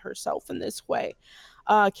promoted herself in this way.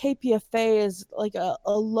 KPFA is like a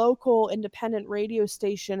local independent radio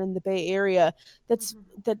station in the Bay Area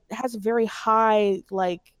that has a very high,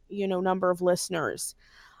 like, number of listeners.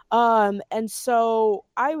 And so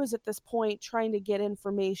I was at this point trying to get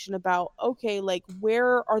information about, okay, like,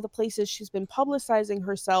 where are the places she's been publicizing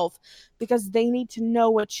herself, because they need to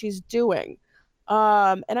know what she's doing.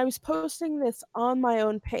 And I was posting this on my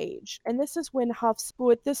own page. And this is when Huff's,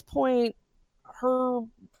 who at this point, her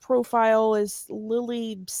profile is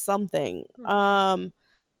Lily something, got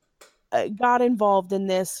involved in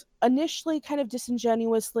this, initially kind of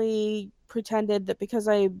disingenuously pretended that because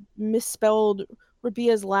I misspelled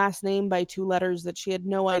Rabia's last name by two letters, that she had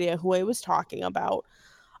no idea who I was talking about.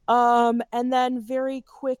 And then very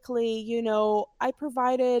quickly, I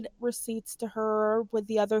provided receipts to her with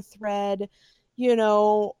the other thread, you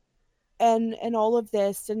know, and all of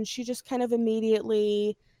this, and she just kind of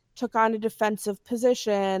immediately took on a defensive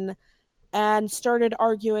position and started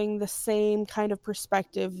arguing the same kind of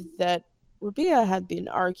perspective that Rabia had been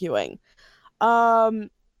arguing. Um,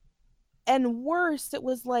 and worse, it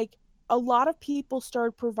was like a lot of people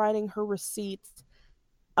started providing her receipts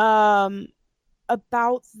um,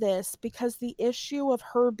 about this, because the issue of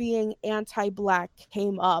her being anti-black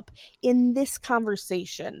came up in this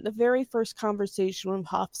conversation. The very first conversation with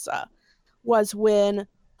Hafsa was when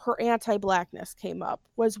her anti-blackness came up,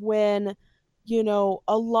 was when,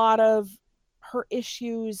 a lot of her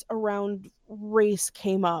issues around race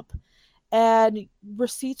came up, and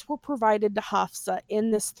receipts were provided to Hafsa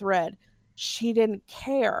in this thread. She didn't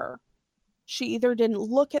care. She either didn't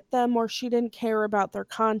look at them or she didn't care about their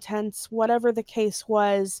contents, whatever the case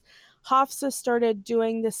was. Hafsa started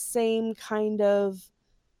doing the same kind of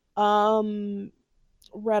um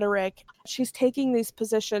rhetoric. She's taking these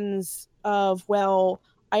positions of, well,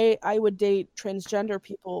 I would date transgender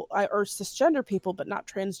people, or cisgender people, but not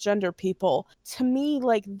transgender people. To me,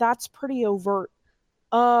 like, that's pretty overt.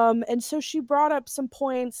 And so she brought up some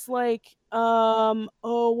points like, oh,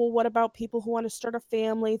 well, what about people who want to start a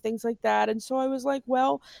family, things like that. And so I was like,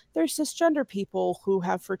 well, there's cisgender people who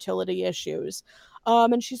have fertility issues.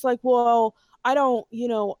 And she's like, well, I don't,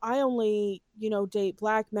 I only, date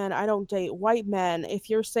black men. I don't date white men. If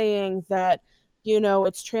you're saying that,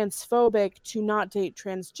 it's transphobic to not date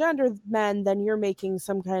transgender men, then you're making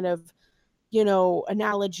some kind of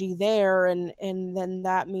analogy there, and then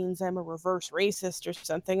that means I'm a reverse racist or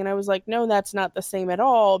something. And I was like, no, that's not the same at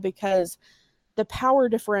all, because the power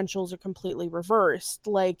differentials are completely reversed.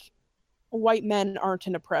 Like, white men aren't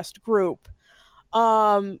an oppressed group.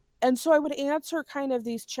 And so I would answer kind of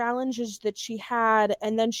these challenges that she had,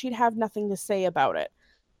 and then she'd have nothing to say about it.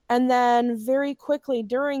 And then very quickly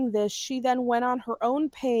during this, she then went on her own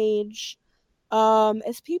page.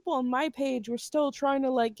 As people on my page were still trying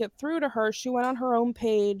to like get through to her, she went on her own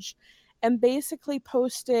page and basically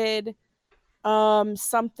posted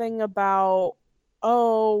something about,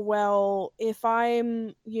 oh, well, if I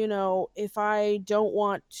don't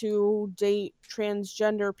want to date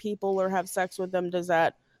transgender people or have sex with them,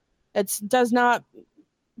 does not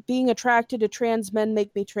being attracted to trans men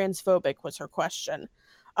make me transphobic, was her question.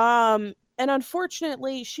 And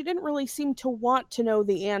unfortunately, she didn't really seem to want to know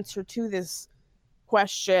the answer to this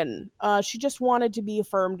question. She just wanted to be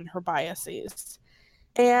affirmed in her biases.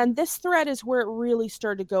 And this thread is where it really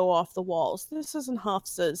started to go off the walls. This isn't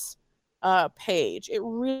Hafsa's page. It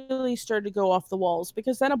really started to go off the walls,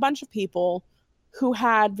 because then a bunch of people who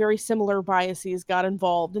had very similar biases got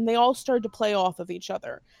involved, and they all started to play off of each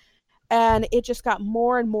other. And it just got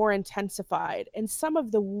more and more intensified. And some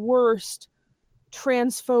of the worst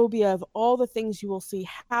transphobia of all the things you will see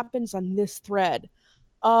happens on this thread.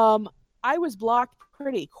 Um, I was blocked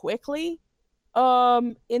pretty quickly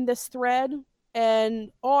in this thread,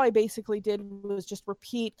 and all I basically did was just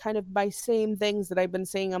repeat kind of my same things that I've been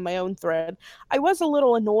saying on my own thread. I was a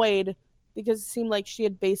little annoyed because it seemed like she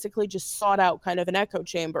had basically just sought out kind of an echo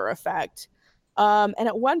chamber effect. And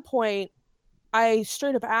at one point, I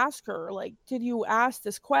straight up asked her, like, did you ask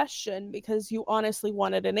this question because you honestly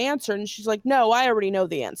wanted an answer? And she's like, no, I already know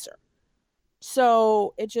the answer.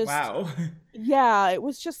 So it just, Wow. yeah, it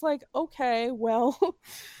was just like, okay, well,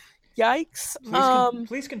 yikes.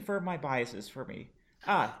 Please confirm my biases for me.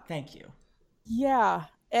 Ah, thank you. Yeah.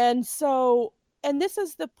 And so, and this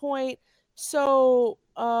is the point. So,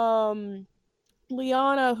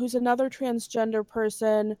 Liana, who's another transgender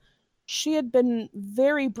person, she had been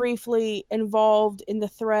very briefly involved in the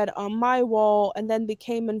thread on my wall and then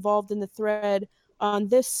became involved in the thread on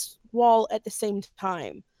this wall at the same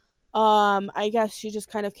time. I guess she just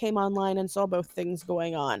kind of came online and saw both things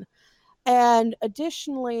going on. And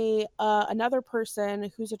additionally, another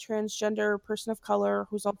person who's a transgender person of color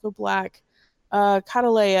who's also black,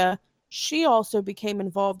 Katalea, she also became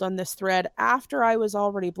involved on this thread after I was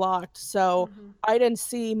already blocked. So Mm-hmm. I didn't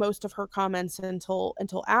see most of her comments until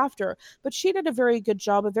after. But she did a very good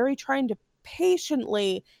job of very trying to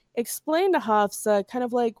patiently explain to Hafsa kind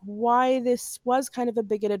of like why this was kind of a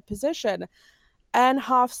bigoted position, and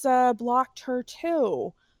Hafsa blocked her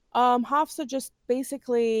too. Hafsa just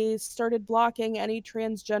basically started blocking any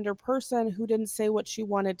transgender person who didn't say what she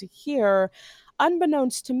wanted to hear.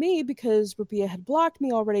 Unbeknownst to me, because Rabi'a had blocked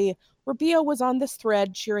me already, Rabi'a was on this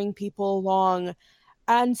thread cheering people along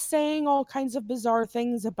and saying all kinds of bizarre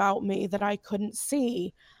things about me that I couldn't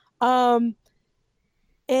see. Um,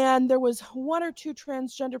 and there was one or two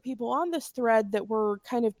transgender people on this thread that were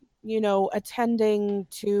kind of, attending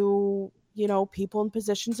to, people in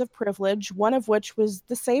positions of privilege, one of which was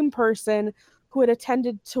the same person who had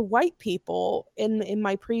attended to white people in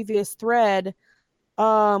my previous thread,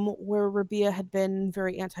 where Rabia had been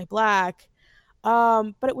very anti-black.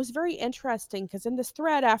 But it was very interesting because in this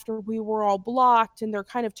thread, after we were all blocked and they're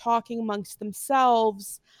kind of talking amongst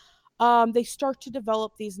themselves, they start to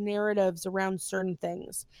develop these narratives around certain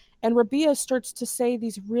things. And Rabia starts to say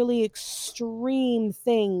these really extreme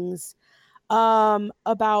things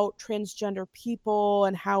about transgender people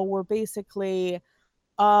and how we're basically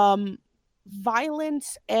um,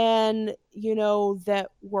 violent, and that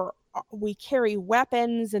we carry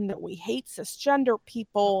weapons and that we hate cisgender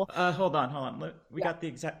people. Hold on, hold on. We Yeah, got the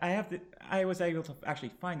exact. I was able to actually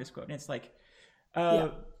find this quote, and it's like, yeah,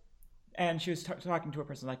 uh, and she was talking to a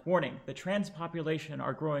person like, "Warning: the trans population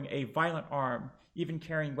are growing a violent arm, even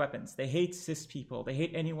carrying weapons. They hate cis people. They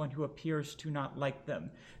hate anyone who appears to not like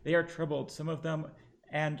them. They are troubled, some of them,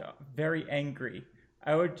 and very angry.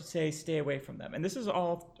 I would say stay away from them." And this is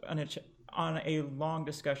all on a long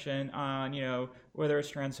discussion on whether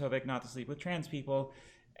it's transphobic not to sleep with trans people,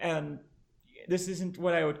 and this isn't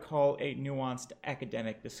what I would call a nuanced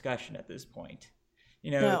academic discussion at this point.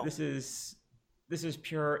 no, This is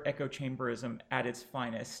pure echo chamberism at its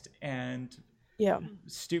finest, and yeah.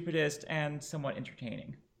 stupidest and somewhat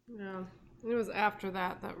entertaining. Yeah. It was after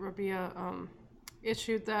that Rabia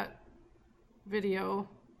issued that video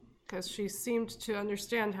because she seemed to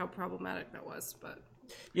understand how problematic that was. But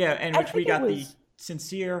Yeah, and I which we think it got the was.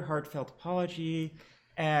 sincere, heartfelt apology,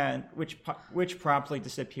 and which promptly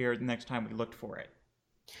disappeared the next time we looked for it.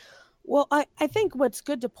 Well, I think what's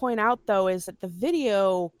good to point out, though, is that the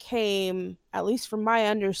video came, at least from my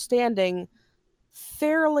understanding,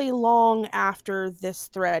 fairly long after this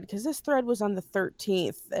thread, because this thread was on the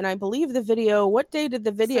 13th. And I believe the video, what day did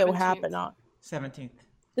the video 17th. happen on? 17th.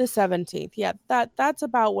 The 17th. Yeah, that's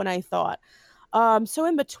about when I thought. So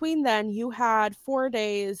in between then, you had 4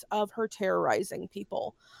 days of her terrorizing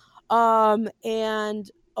people.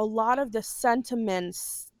 And a lot of the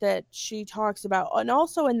sentiments that she talks about, and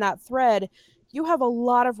also in that thread, you have a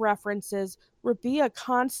lot of references. Rabia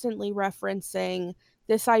constantly referencing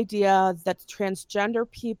this idea that transgender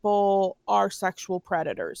people are sexual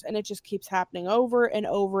predators, and it just keeps happening over and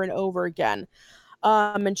over and over again.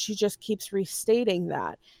 And she just keeps restating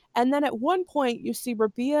that. And then at one point, you see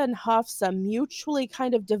Rabia and Hafsa mutually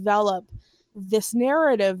kind of develop this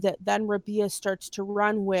narrative that then Rabia starts to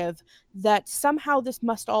run with, that somehow this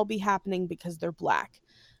must all be happening because they're black.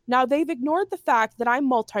 Now, they've ignored the fact that I'm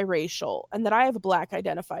multiracial and that I have a black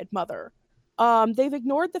identified mother. They've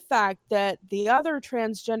ignored the fact that the other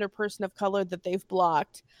transgender person of color that they've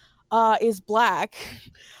blocked is black.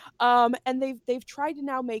 And they've tried to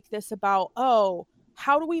now make this about, oh,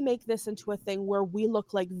 how do we make this into a thing where we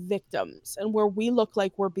look like victims and where we look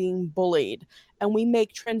like we're being bullied, and we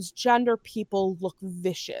make transgender people look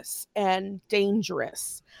vicious and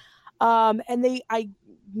dangerous. And I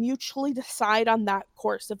mutually decide on that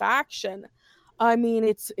course of action. I mean,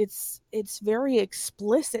 it's very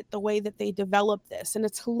explicit the way that they develop this, and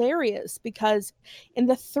it's hilarious because in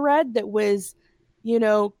the thread that was,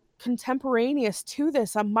 contemporaneous to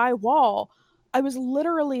this on my wall, I was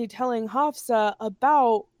literally telling Hafsa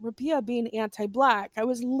about Rabia being anti-black. I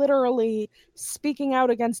was literally speaking out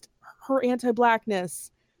against her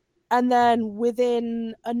anti-blackness, and then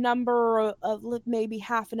within a number of maybe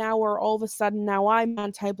half an hour, all of a sudden now I'm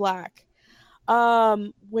anti-black.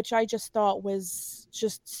 Which I just thought was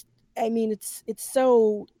just, I mean, it's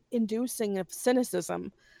so inducing of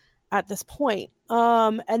cynicism at this point.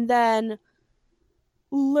 And then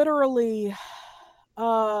literally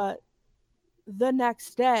uh the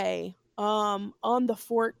next day, on the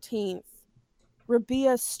 14th,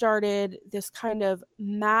 Rabia started this kind of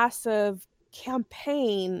massive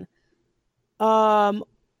campaign. um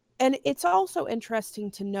and it's also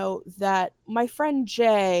interesting to note that my friend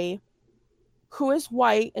Jay, who is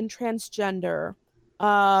white and transgender,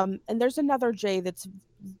 and there's another Jay that's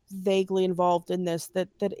vaguely involved in this that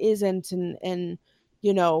isn't, and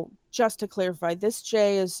just to clarify, this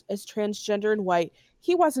Jay is transgender and white.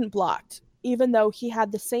 He wasn't blocked, even though he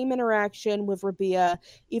had the same interaction with Rabia,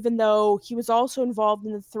 even though he was also involved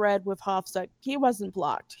in the thread with Hafsa. He wasn't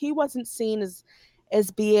blocked. He wasn't seen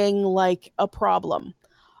as being like a problem.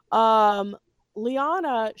 um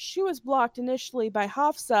Liana, she was blocked initially by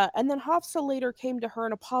Hafsa, and then Hafsa later came to her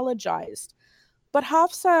and apologized. But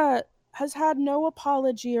Hafsa has had no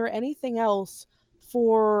apology or anything else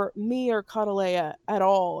for me or Catalea at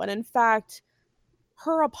all. And in fact,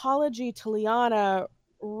 her apology to Liana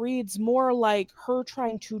reads more like her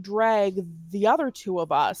trying to drag the other two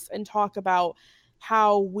of us and talk about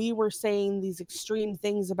how we were saying these extreme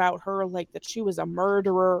things about her, like that she was a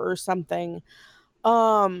murderer or something.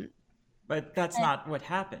 Um, But that's not what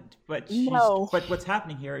happened. no. But what's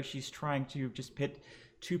happening here is she's trying to just pit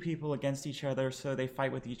two people against each other so they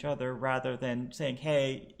fight with each other rather than saying,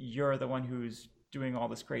 "Hey, you're the one who's doing all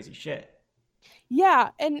this crazy shit."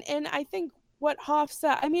 Yeah, and I think what Hoff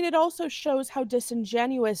said, I mean, it also shows how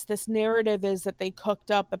disingenuous this narrative is that they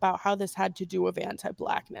cooked up about how this had to do with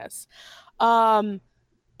anti-blackness. Um,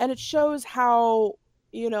 and it shows how,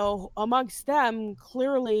 amongst them,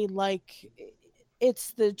 clearly, like,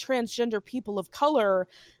 it's the transgender people of color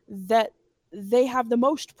that they have the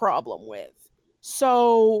most problem with.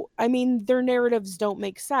 So, I mean, their narratives don't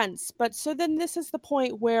make sense. But so then this is the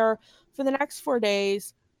point where for the next 4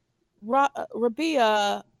 days,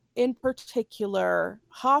 Rabi'a in particular,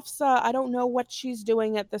 Hafsa, I don't know what she's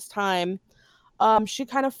doing at this time. She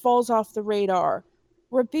kind of falls off the radar.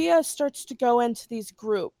 Rabi'a starts to go into these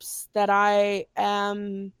groups that I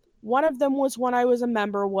am. One of them was one I was a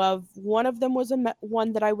member of. One of them was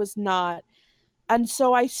one that I was not. And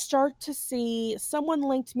so I start to see someone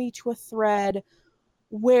linked me to a thread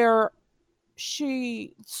where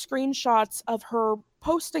she screenshots of her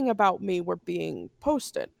posting about me were being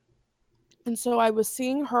posted. And so I was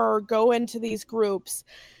seeing her go into these groups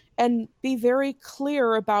and be very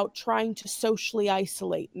clear about trying to socially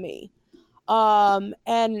isolate me.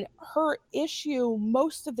 And her issue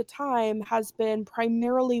most of the time has been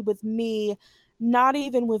primarily with me, not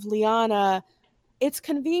even with Liana. It's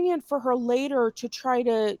convenient for her later to try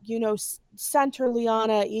to, center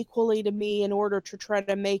Liana equally to me in order to try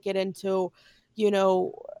to make it into, you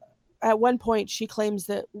know, at one point she claims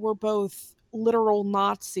that we're both literal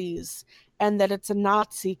Nazis and that it's a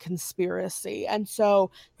Nazi conspiracy. And so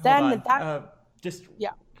Hold then on. that, Just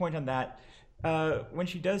yeah, point on that. When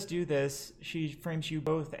she does do this, she frames you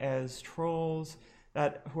both as trolls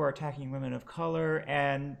that who are attacking women of color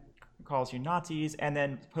and calls you Nazis, and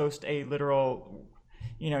then post a literal,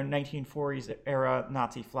 1940s era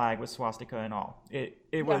Nazi flag with swastika and all. It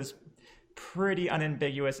yeah. was pretty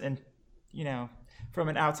unambiguous, and you know, from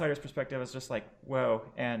an outsider's perspective, it's just like whoa,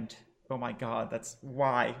 and oh my god, that's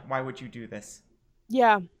why. Why would you do this?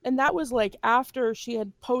 Yeah, and that was like after she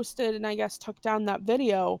had posted and I guess took down that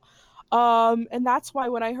video. And that's why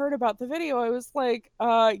when I heard about the video, I was like,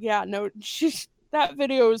 yeah, no, she's that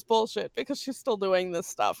video is bullshit because she's still doing this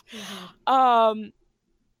stuff. Mm-hmm. Um,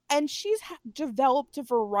 and she's developed a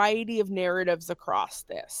variety of narratives across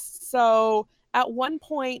this. So at one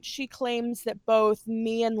point, she claims that both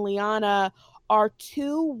me and Liana are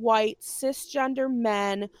two white cisgender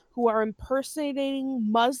men who are impersonating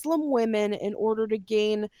Muslim women in order to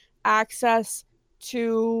gain access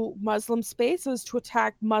to Muslim spaces to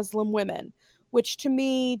attack Muslim women, which to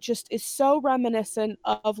me just is so reminiscent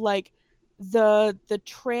of like the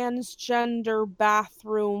transgender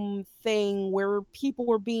bathroom thing where people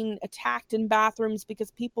were being attacked in bathrooms because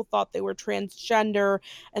people thought they were transgender,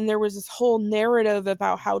 and there was this whole narrative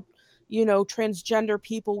about how transgender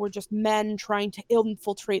people were just men trying to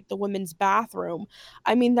infiltrate the women's bathroom.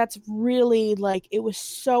 I mean, that's really like it was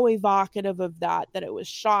so evocative of that it was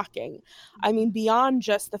shocking. I mean, beyond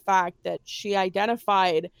just the fact that she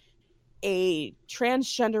identified a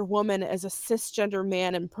transgender woman as a cisgender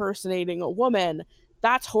man impersonating a woman,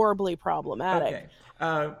 that's horribly problematic.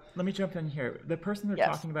 Okay, let me jump in here. The person they're Yes.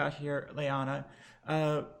 talking about here, Leanna,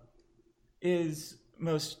 uh, is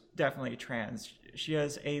most definitely trans. She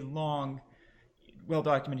has a long, well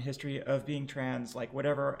documented history of being trans, like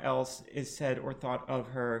whatever else is said or thought of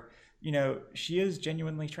her, she is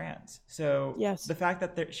genuinely trans. So Yes. the fact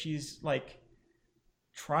that she's like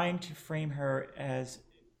trying to frame her as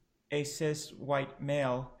a cis white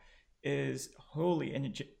male is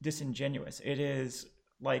wholly disingenuous. It is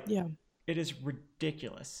like, Yeah, it is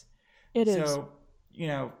ridiculous. it is. So, you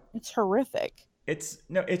know, It's horrific. it's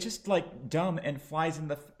just like dumb and flies in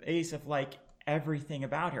the face of like everything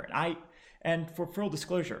about her. And for full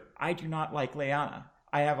disclosure, I do not like Leanna.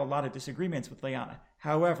 I have a lot of disagreements with Leanna.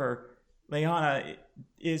 However, Leanna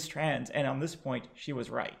is trans, and on this point, she was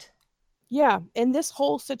right. Yeah, in this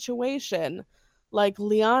whole situation, like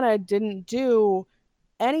Liana didn't do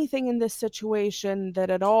anything in this situation that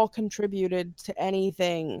at all contributed to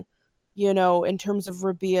anything, in terms of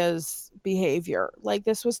Rabia's behavior. Like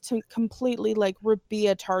this was completely like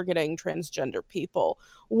Rabia targeting transgender people,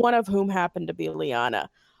 one of whom happened to be Liana.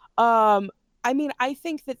 Um, I mean, I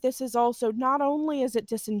think that this is also not only is it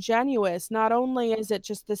disingenuous, not only is it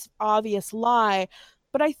just this obvious lie,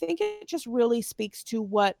 but I think it just really speaks to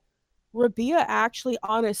what Rabia actually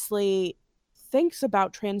honestly thinks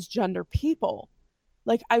about transgender people.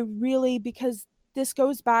 Like I really, because this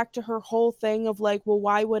goes back to her whole thing of like, well,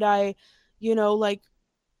 why would I, like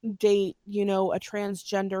date, a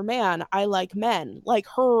transgender man? I like men. Like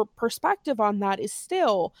her perspective on that is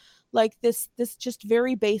still like this just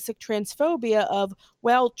very basic transphobia of,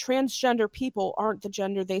 well, transgender people aren't the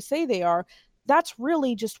gender they say they are. That's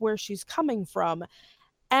really just where she's coming from.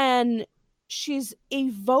 And she's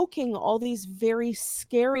evoking all these very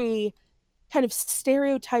scary kind of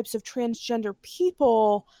stereotypes of transgender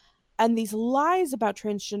people and these lies about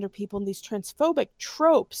transgender people and these transphobic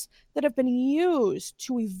tropes that have been used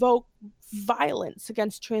to evoke violence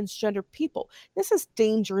against transgender people. This is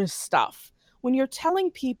dangerous stuff. When you're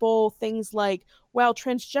telling people things like, well,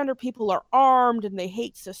 transgender people are armed and they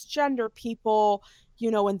hate cisgender people,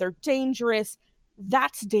 and they're dangerous,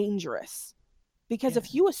 that's dangerous. Because Yeah.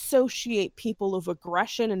 if you associate people of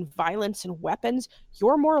aggression and violence and weapons,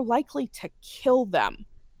 you're more likely to kill them.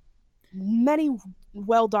 Many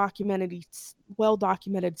well documented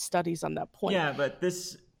studies on that point. Yeah, but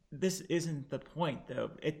this isn't the point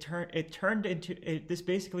though. It turned into this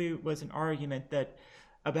basically was an argument that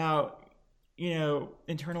about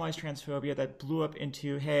internalized transphobia that blew up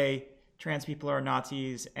into, hey, trans people are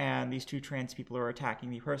Nazis and these two trans people are attacking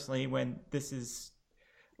me personally, when this is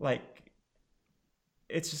like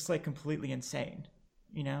it's just like completely insane,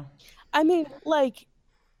 you know? I mean, like,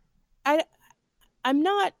 I I'm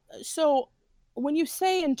not so when you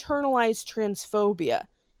say internalized transphobia,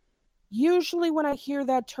 usually when I hear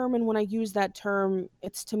that term and when I use that term,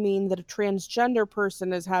 it's to mean that a transgender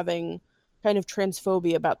person is having kind of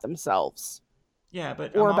transphobia about themselves Yeah,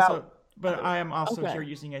 but or about but others. I am also Okay. here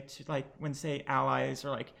using it to, like, when say allies, or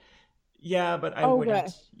like, yeah, but I Okay.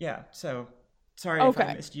 wouldn't. Yeah, so sorry if I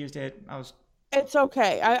Okay. misused it. I was It's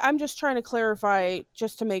okay. I'm just trying to clarify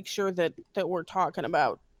just to make sure that we're talking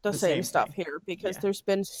about the the same same stuff thing. here because Yeah. there's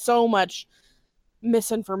been so much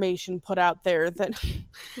misinformation put out there that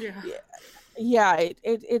Yeah. yeah,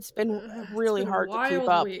 it's been It's really been a hard to keep wild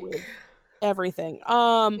up week. with everything.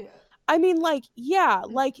 Yeah. I mean, like, yeah,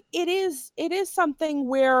 like it is something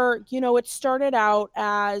where, it started out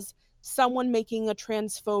as someone making a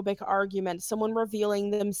transphobic argument, someone revealing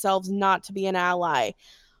themselves not to be an ally.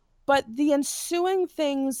 But the ensuing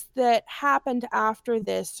things that happened after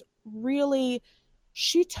this really,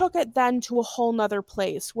 she took it then to a whole nother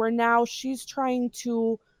place where now she's trying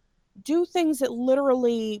to do things that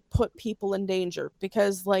literally put people in danger.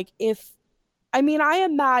 Because, like, I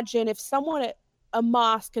imagine if someone at a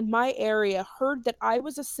mosque in my area heard that I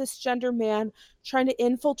was a cisgender man trying to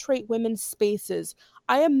infiltrate women's spaces,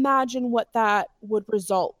 I imagine what that would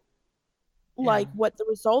result, Yeah. like what the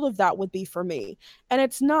result of that would be for me. And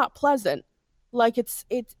it's not pleasant. Like it's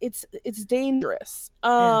dangerous.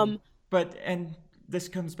 And and this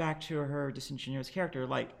comes back to her disingenuous character.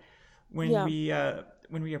 Like, Yeah.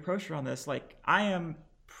 when we approached her on this, like, I am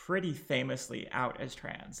pretty famously out as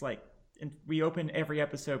trans. Like, and we open every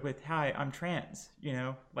episode with, "Hi, I'm trans,"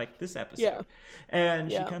 like this Yeah. episode.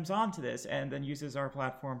 And she Yeah. comes on to this and then uses our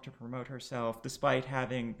platform to promote herself despite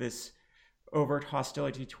having this overt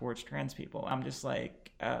hostility towards trans people. I'm just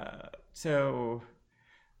like, so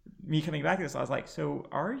me coming back to this, I was like, so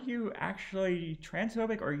are you actually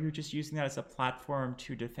transphobic, or are you just using that as a platform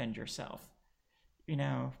to defend yourself? You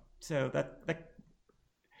know, so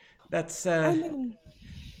that's I mean,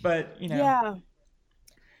 but yeah.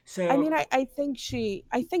 so I think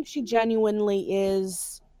she genuinely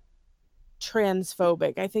is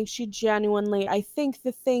transphobic. I think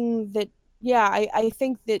the thing that, yeah, I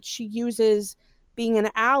think that she uses being an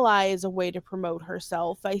ally as a way to promote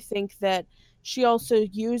herself. I think that she also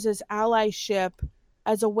uses allyship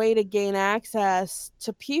as a way to gain access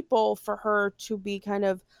to people for her to be kind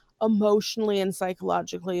of emotionally and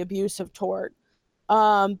psychologically abusive toward.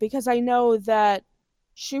 Because I know that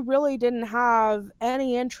she really didn't have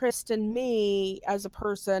any interest in me as a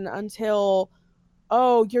person until,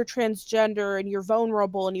 oh, you're transgender and you're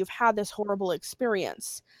vulnerable and you've had this horrible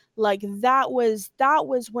experience. Like that was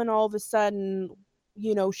when all of a sudden,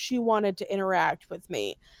 she wanted to interact with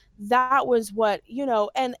me. That was what,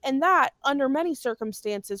 and that under many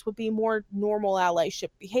circumstances would be more normal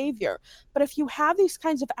allyship behavior. But if you have these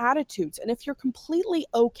kinds of attitudes and if you're completely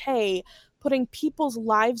okay putting people's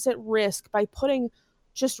lives at risk by putting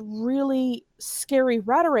just really scary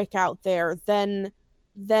rhetoric out there, then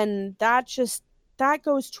that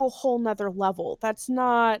goes to a whole nother level. That's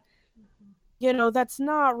not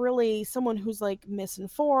really someone who's like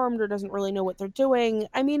misinformed or doesn't really know what they're doing.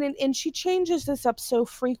 I mean, and she changes this up so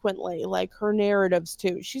frequently, like her narratives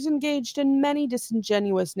too. She's engaged in many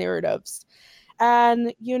disingenuous narratives.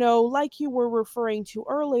 And, like you were referring to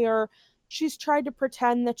earlier, she's tried to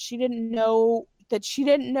pretend that she didn't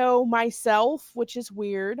know myself, which is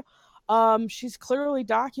weird. She's clearly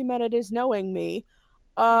documented as knowing me,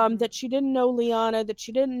 Mm-hmm. that she didn't know Liana, that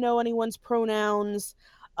she didn't know anyone's pronouns.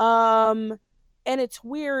 Um, and it's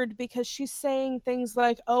weird because she's saying things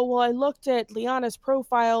like, oh, well, I looked at Liana's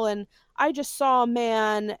profile and I just saw a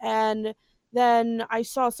man, and then I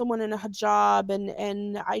saw someone in a hijab,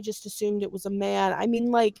 and I just assumed it was a man. I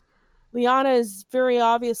mean, like, Liana is very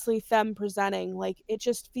obviously femme presenting. Like, it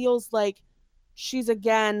just feels like she's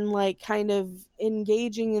again like kind of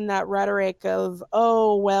engaging in that rhetoric of,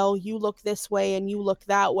 oh well, you look this way and you look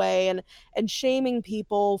that way, and shaming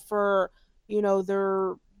people for,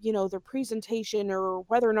 their, their presentation or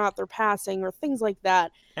whether or not they're passing or things like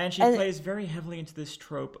that. And she And plays very heavily into this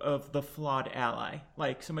trope of the flawed ally,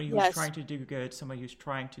 like somebody who's yes, trying to do good, somebody who's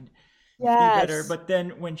trying to be better. yes, But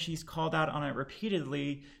then when she's called out on it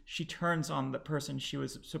repeatedly, she turns on the person she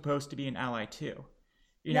was supposed to be an ally to.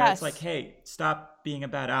 It's like, yes, hey, stop being a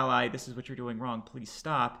bad ally. This is what you're doing wrong. Please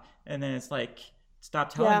stop. And then it's like,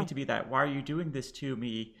 stop telling me yeah, to be that. Why are you doing this to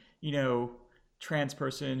me? Trans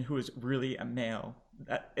person who is really a male.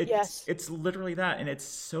 It's yes, it's literally that, and it's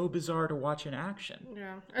so bizarre to watch in action.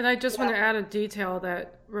 Yeah, and I just want yeah, to add a detail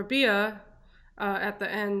that Rabi'a, at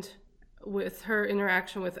the end, with her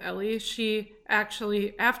interaction with Ellie, she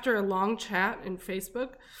actually, after a long chat in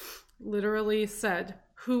Facebook, literally said,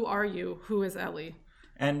 "Who are you? Who is Ellie?"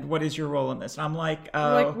 And what is your role in this? And I'm like,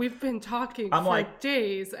 Like, we've been talking I'm for like,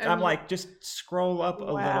 days, and just scroll up a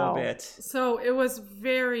little wow, bit. so it was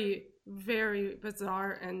very, very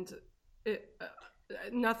bizarre, and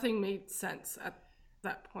nothing made sense at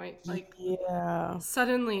that point. Like, yeah,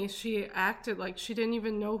 suddenly she acted like she didn't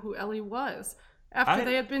even know who Ellie was after I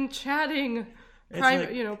they had been chatting It's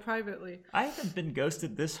like privately. I haven't been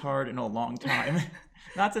ghosted this hard in a long time.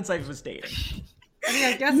 Not since I was dating. I mean,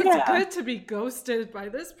 I guess it's yeah, good to be ghosted by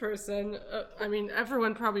this person. I mean,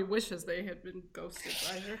 everyone probably wishes they had been ghosted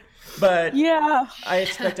by her. But yeah, I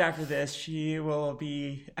expect after this she will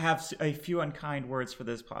have a few unkind words for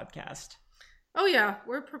this podcast. Oh yeah,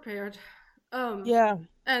 we're prepared. yeah,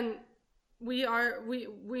 And we are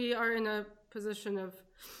in a position of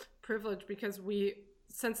privilege because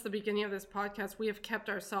since the beginning of this podcast, we have kept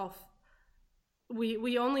ourselves.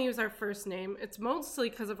 We only use our first name. It's mostly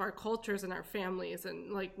because of our cultures and our families,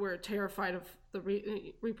 and like we're terrified of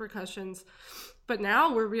the repercussions. But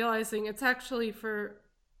now we're realizing it's actually for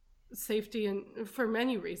safety and for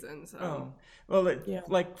many reasons. Well, yeah,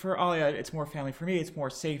 like for Alia, it's more family. For me, it's more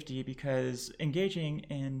safety because engaging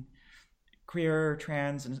in queer,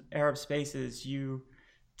 trans, and Arab spaces, you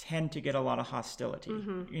tend to get a lot of hostility.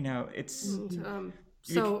 It's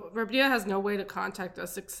So Rabi'a has no way to contact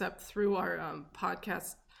us except through our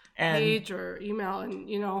podcast and page or email, and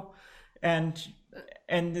and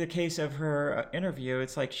in the case of her interview,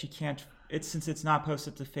 it's like she can't. It's since it's not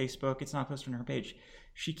posted to Facebook, it's not posted on her page.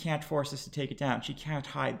 She can't force us to take it down. She can't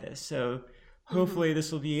hide this. So hopefully,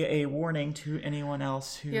 this will be a warning to anyone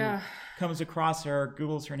else who comes across her, or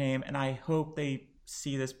Googles her name, and I hope they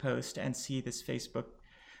see this post and see this Facebook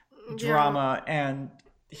drama and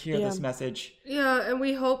hear this message. Yeah, and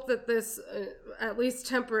we hope that this at least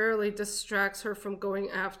temporarily distracts her from going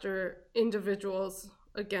after individuals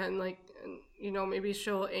again. Like, maybe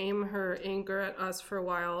she'll aim her anger at us for a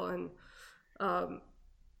while, and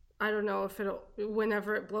I don't know if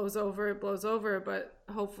whenever it blows over, but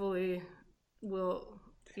hopefully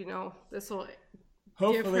this will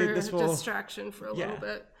give her This will distraction for a little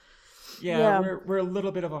bit. Yeah, we're a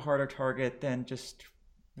little bit of a harder target than just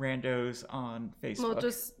randos on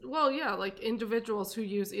Facebook. Like individuals who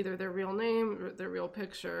use either their real name or their real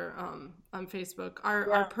picture on Facebook.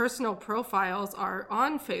 Our personal profiles are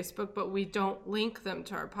on Facebook, but we don't link them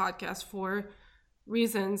to our podcast for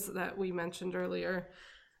reasons that we mentioned earlier.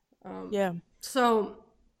 So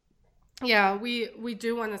yeah, we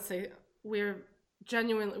do want to say we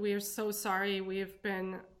are so sorry. We've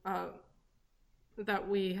been that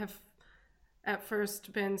we have at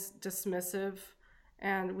first been dismissive,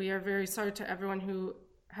 and we are very sorry to everyone who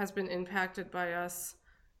has been impacted by us.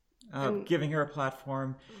 Giving her a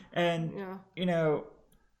platform. And,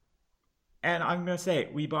 and I'm going to say,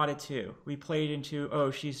 we bought it too. We played into,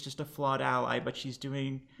 oh, she's just a flawed ally, but she's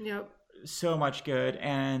doing so much good.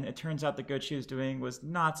 And it turns out the good she was doing was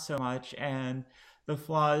not so much. And the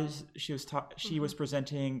flaws she was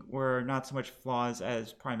presenting were not so much flaws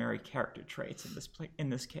as primary character traits in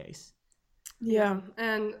this case. Yeah.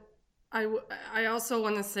 And I also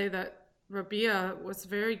want to say that Rabi'a was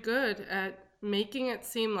very good at making it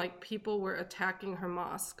seem like people were attacking her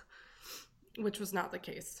mosque, which was not the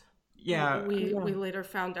case. Yeah. We later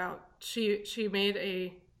found out she made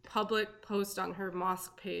a public post on her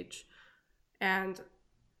mosque page, and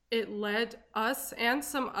it led us and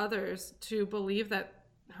some others to believe that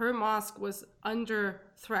her mosque was under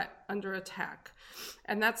threat, under attack.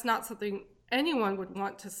 And that's not something anyone would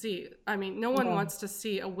want to see. I mean, no one wants to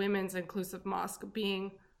see a women's inclusive mosque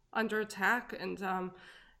being under attack. And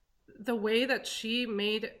the way that she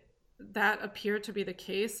made that appear to be the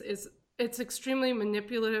case it's extremely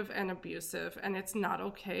manipulative and abusive, and it's not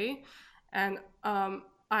okay. And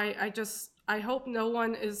I hope no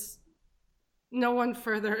one is no one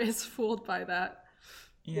further is fooled by that.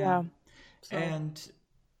 Yeah. Yeah. So, And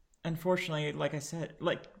unfortunately, like I said,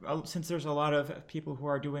 since there's a lot of people who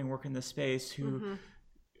are doing work in this space mm-hmm.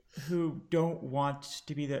 who don't want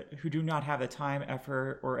to be who do not have the time,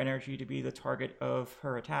 effort, or energy to be the target of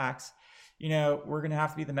her attacks, we're gonna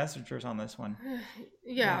have to be the messengers on this one.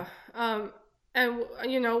 Yeah. Yeah. And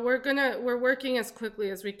we're working as quickly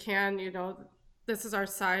as we can. This is our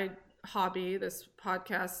side hobby, this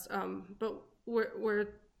podcast. But we're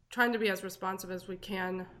trying to be as responsive as we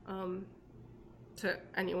can to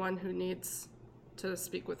anyone who needs to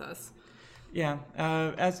speak with us. Yeah.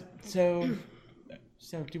 As so,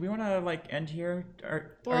 do we want to end here?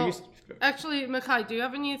 Are you? Well, actually, Makai, do you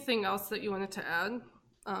have anything else that you wanted to add?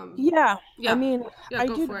 Yeah, I Yeah, mean, yeah, I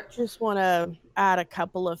go do for it. just want to add a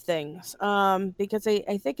couple of things, because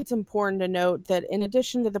I think it's important to note that in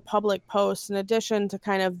addition to the public posts, in addition to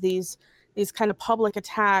kind of these kind of public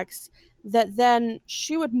attacks, that then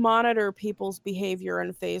she would monitor people's behavior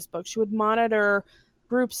on Facebook. She would monitor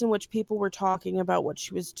groups in which people were talking about what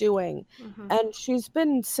she was doing. Mm-hmm. And she's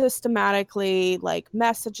been systematically like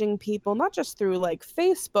messaging people, not just through like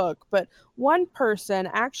Facebook, but one person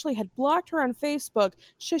actually had blocked her on Facebook,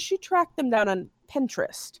 so she tracked them down on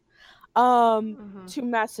Pinterest Mm-hmm. to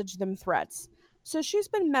message them threats. So she's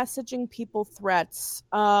been messaging people threats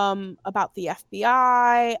about the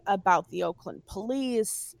FBI, about the Oakland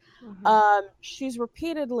police. Mm-hmm. She's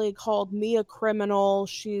repeatedly called me a criminal.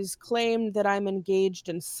 She's claimed that I'm engaged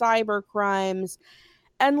in cyber crimes.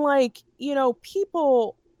 And like,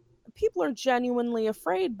 people are genuinely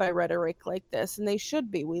afraid by rhetoric like this, and they should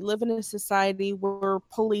be. We live in a society where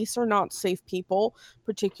police are not safe people,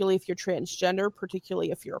 particularly if you're transgender,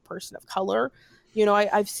 particularly if you're a person of color.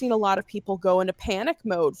 I've seen a lot of people go into panic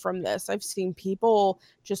mode from this. I've seen people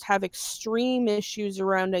just have extreme issues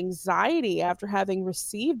around anxiety after having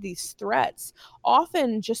received these threats,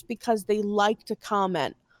 often just because they like to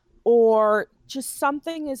comment or just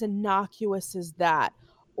something as innocuous as that,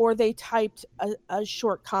 or they typed a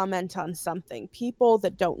short comment on something. People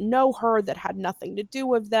that don't know her, that had nothing to do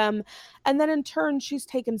with them. And then in turn, she's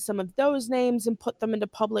taken some of those names and put them into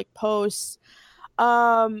public posts.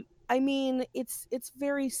 I mean, it's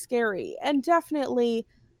very scary. And definitely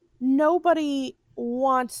nobody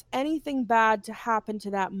wants anything bad to happen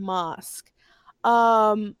to that mosque.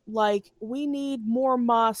 Like, we need more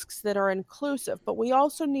mosques that are inclusive, but we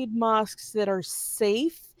also need mosques that are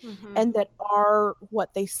safe Mm-hmm. and that are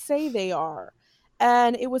what they say they are.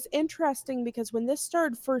 And it was interesting because when this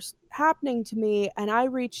started first happening to me and I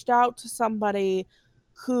reached out to somebody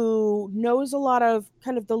who knows a lot of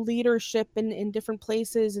kind of the leadership in different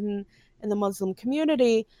places in the Muslim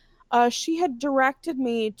community, she had directed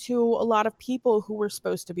me to a lot of people who were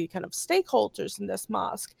supposed to be kind of stakeholders in this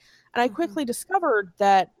mosque. And I Mm-hmm. quickly discovered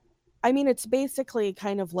that, I mean, it's basically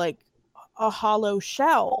kind of like a hollow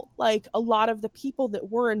shell. Like, a lot of the people that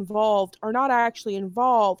were involved are not actually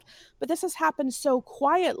involved, but this has happened so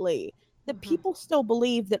quietly that Mm-hmm. people still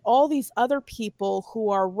believe that all these other people who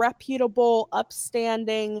are reputable,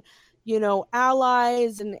 upstanding,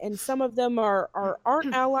 allies, and some of them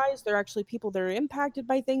aren't allies, they're actually people that are impacted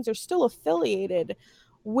by things, are still affiliated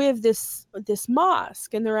with this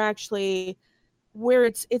mosque, and they're actually, where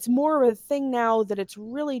it's more of a thing now that it's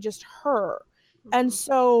really just her. And Mm-hmm.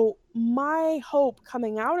 so my hope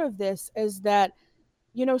coming out of this is that,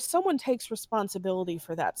 someone takes responsibility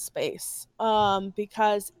for that space,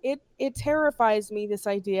 because it terrifies me, this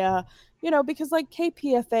idea, because like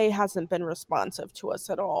KPFA hasn't been responsive to us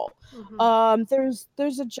at all. Mm-hmm.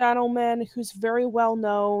 There's a gentleman who's very well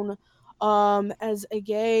known as a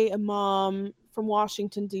gay imam from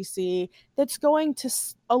Washington D.C. that's going to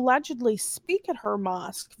allegedly speak at her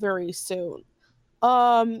mosque very soon.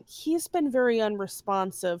 He's been very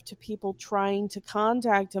unresponsive to people trying to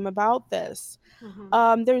contact him about this.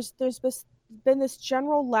 Mm-hmm. There's been this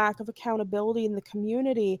general lack of accountability in the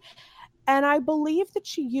community, and I believe that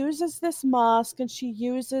she uses this mosque and she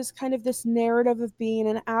uses kind of this narrative of being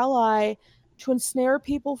an ally to ensnare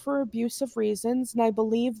people for abusive reasons. And I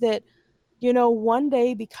believe that, one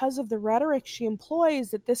day, because of the rhetoric she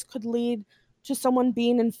employs, that this could lead to someone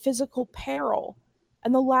being in physical peril.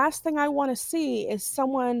 And the last thing I want to see is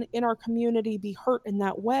someone in our community be hurt in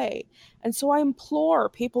that way. And so I implore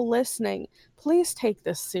people listening, please take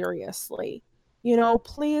this seriously.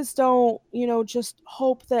 Please don't, just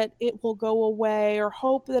hope that it will go away, or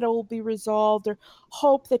hope that it will be resolved, or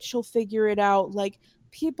hope that she'll figure it out. Like,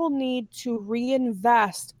 people need to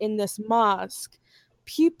reinvest in this mosque.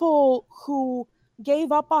 People who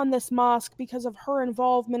gave up on this mosque because of her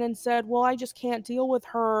involvement and said, well, I just can't deal with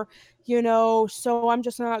her, so I'm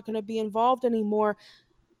just not going to be involved anymore.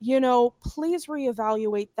 please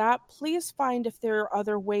reevaluate that. Please find if there are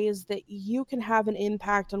other ways that you can have an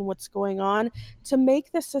impact on what's going on to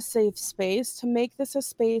make this a safe space, to make this a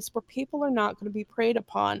space where people are not going to be preyed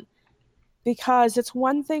upon. Because it's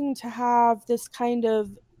one thing to have this kind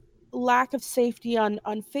of lack of safety on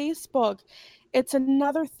Facebook. It's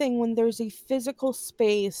another thing when there's a physical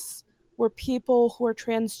space where people who are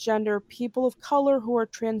transgender, people of color who are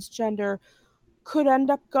transgender, could end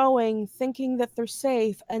up going thinking that they're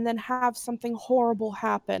safe and then have something horrible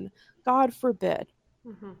happen. God forbid.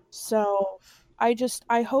 Mm-hmm. So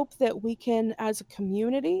I hope that we can, as a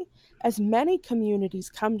community, as many communities,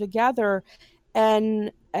 come together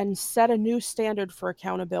and set a new standard for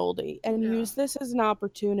accountability and Yeah. use this as an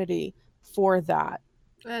opportunity for that.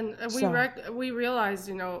 And So we realize,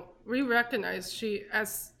 we recognize she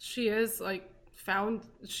is like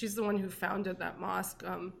she's the one who founded that mosque.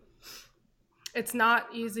 It's not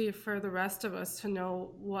easy for the rest of us to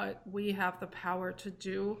know what we have the power to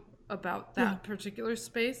do about that particular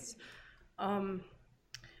space.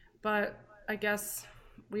 But I guess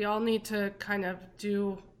we all need to kind of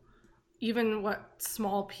do even what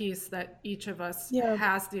small piece that each of us yeah,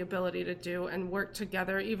 has the ability to do and work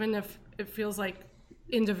together, even if it feels like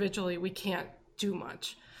individually we can't do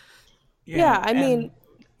much. yeah. I And mean,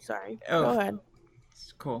 sorry. Go oh, ahead.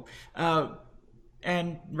 it's cool.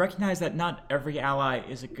 And recognize that not every ally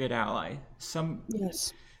is a good ally.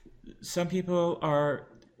 Yes. Some people are.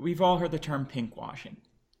 We've all heard the term pink washing,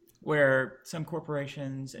 where some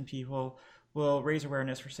corporations and people will raise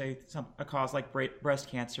awareness for, say, a cause like breast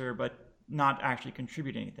cancer, but not actually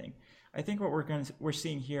contribute anything. I think what we're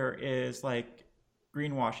seeing here is like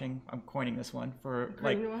greenwashing. I'm coining this one for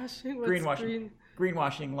like Greenwashing? What's greenwashing.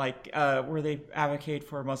 Greenwashing, like where they advocate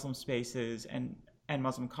for Muslim spaces and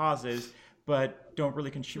Muslim causes, but don't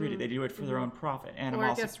really contribute it. They do it for their own profit. And Or I'm I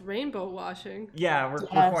also, guess rainbow washing. yeah, we're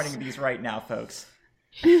coining these right now, folks.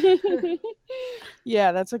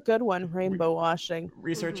 Yeah, that's a good one. Rainbow washing.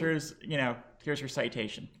 Researchers, here's your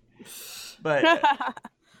citation. But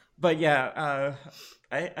but yeah,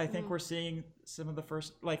 I think we're seeing some of the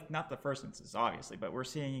first, like not the first instances, obviously, but we're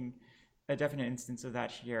seeing a definite instance of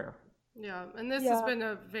that here. Yeah, and this has been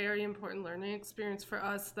a very important learning experience for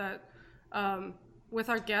us that with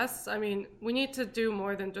our guests, I mean, we need to do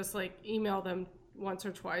more than just like email them once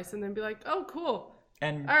or twice and then be like, oh, cool.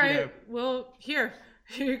 And all right, here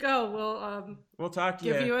you go. We'll talk to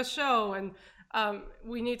give you a show. And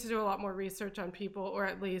we need to do a lot more research on people, or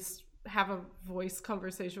at least have a voice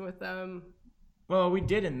conversation with them. Well, we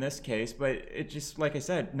did in this case, but it just, like I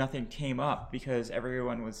said, nothing came up because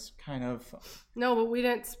everyone was kind of... No, but we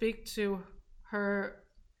didn't speak to her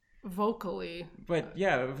vocally. But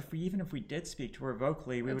yeah, even if we did speak to her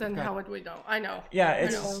vocally, we would... Then how would we know? I know. Yeah,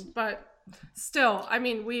 it's... I know. But still, I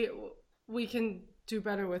mean, we can do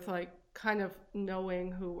better with like kind of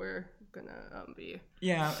knowing who we're gonna be.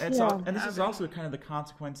 Yeah, and this is also kind of the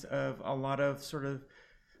consequence of a lot of sort of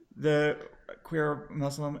the queer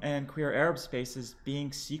Muslim and queer Arab spaces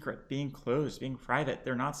being secret, being closed, being private.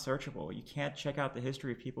 They're not searchable. You can't check out the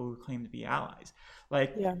history of people who claim to be allies.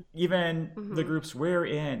 Like even the groups we're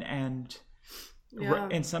in and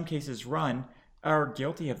in some cases run are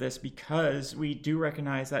guilty of this because we do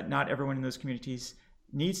recognize that not everyone in those communities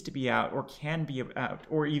needs to be out or can be out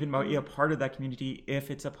or even be a part of that community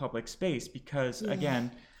if it's a public space because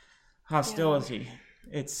again, hostility,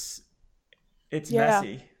 it's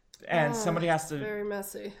messy. And somebody has to... Very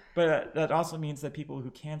messy. But that also means that people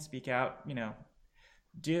who can speak out,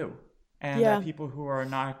 do. And that people who are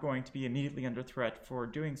not going to be immediately under threat for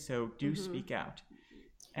doing so do speak out.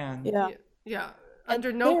 And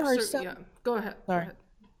under no... Go ahead. Sorry. Go ahead.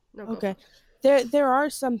 No, okay. There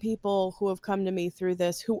are some people who have come to me through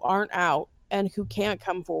this who aren't out and who can't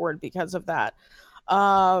come forward because of that.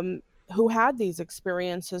 Who had these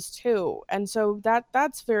experiences too. And so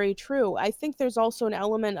that's very true. I think there's also an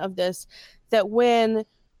element of this that when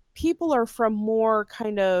people are from more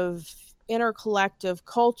kind of intercollective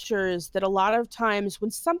cultures, that a lot of times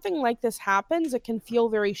when something like this happens, it can feel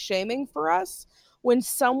very shaming for us. When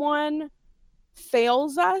someone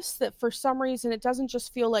fails us, that for some reason it doesn't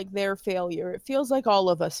just feel like their failure, it feels like all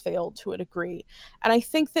of us failed to a degree. And I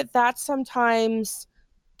think that sometimes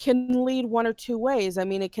can lead one or two ways. I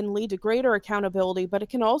mean, it can lead to greater accountability, but it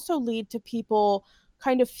can also lead to people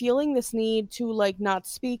kind of feeling this need to like not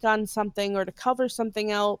speak on something or to cover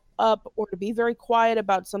something up or to be very quiet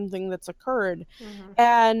about something that's occurred.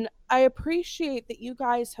 And I appreciate that you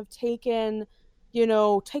guys have taken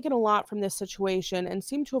a lot from this situation and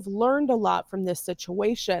seem to have learned a lot from this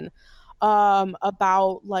situation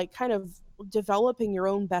about like kind of developing your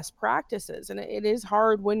own best practices. And it is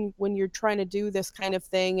hard when you're trying to do this kind of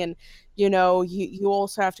thing, and you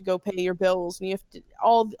also have to go pay your bills, and you have to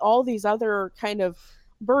all these other kind of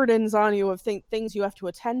burdens on you of things you have to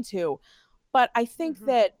attend to. But I think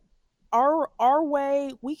that our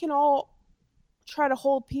way, we can all try to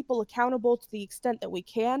hold people accountable to the extent that we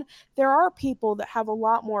can. There are people that have a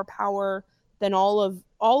lot more power than all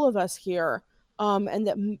of us here,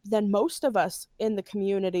 and than most of us in the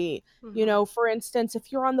community. For instance,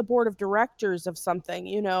 if you're on the board of directors of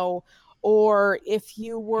something, or if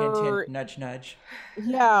you Hint, hint, were, nudge, nudge.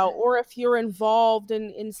 yeah, or if you're involved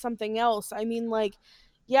in something else. I mean, like,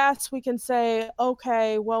 yes, we can say,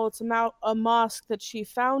 okay, well, it's about a mosque that she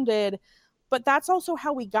founded, but that's also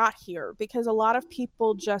how we got here, because a lot of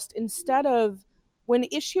people just, instead of, when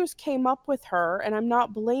issues came up with her, and I'm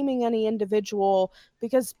not blaming any individual,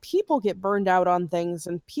 because people get burned out on things,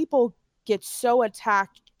 and people get so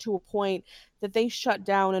attacked to a point that they shut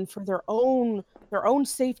down, and for their own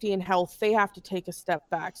safety and health, they have to take a step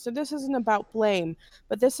back. So this isn't about blame,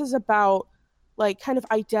 but this is about, like, kind of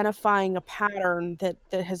identifying a pattern that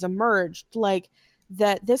has emerged, like,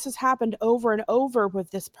 that this has happened over and over with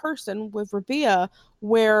this person, with Rabi'a,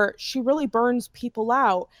 where she really burns people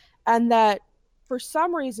out, and that for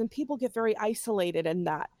some reason people get very isolated in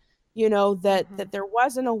that, that there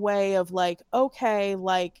wasn't a way of, like, okay,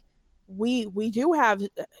 like, we do have,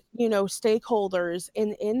 stakeholders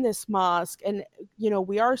in this mosque, and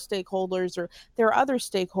we are stakeholders, or there are other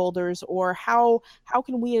stakeholders, or how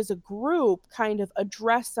can we as a group kind of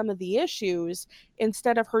address some of the issues,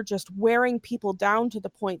 instead of her just wearing people down to the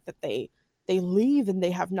point that they leave and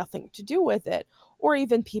they have nothing to do with it. Or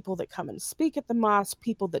even people that come and speak at the mosque,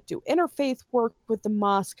 people that do interfaith work with the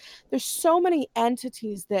mosque. There's so many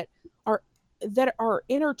entities are that are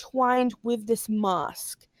intertwined with this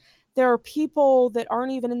mosque. There are people that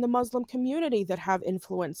aren't even in the Muslim community that have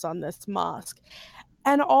influence on this mosque.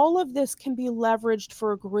 And all of this can be leveraged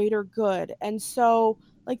for a greater good. And so,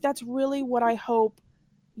 like, that's really what I hope,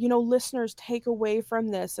 listeners take away from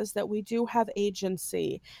this, is that we do have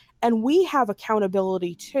agency, and we have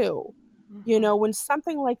accountability too. When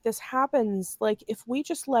something like this happens, like, if we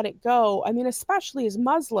just let it go, I mean, especially as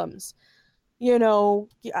Muslims, yeah,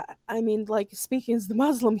 I mean, like, speaking as the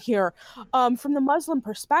Muslim here, from the Muslim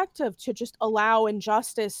perspective, to just allow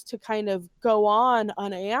injustice to kind of go on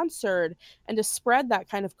unanswered, and to spread that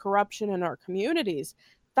kind of corruption in our communities,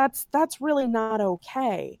 that's really not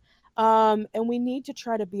okay. And we need to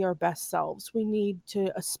try to be our best selves. We need to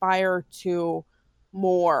aspire to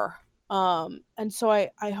more. And so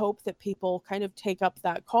I hope that people kind of take up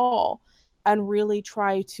that call, and really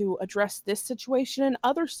try to address this situation and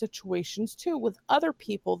other situations too, with other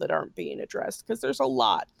people that aren't being addressed, because there's a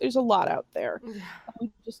lot out there. Yeah. We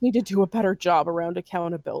just need to do a better job around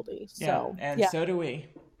accountability. Yeah, So and yeah. so do we.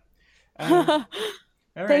 All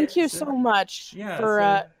Thank right. you so much Yeah. for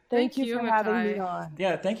So thank Thank you you, for having me Makai. on.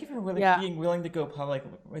 yeah, thank you for Yeah. being willing to go public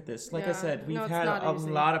with this. Like I Yeah, said, we've no, it's had not a easy.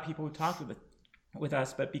 lot of people who talked with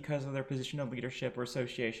us, but because of their position of leadership or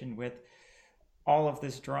association with all of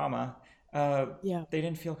this drama, Yeah. they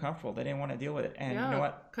didn't feel comfortable. They didn't want to deal with it. And you know Yeah,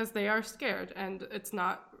 what? because they are scared, and it's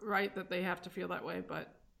not right that they have to feel that way,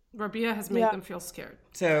 but Rabi'a has made Yeah. them feel scared.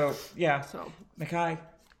 So yeah, So, Makai,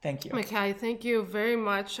 thank you. Makai, thank you very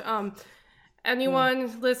much.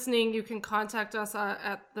 Anyone listening, you can contact us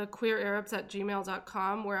at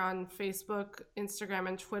thequeerarabs@gmail.com. We're on Facebook, Instagram,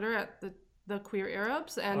 and Twitter at the Queer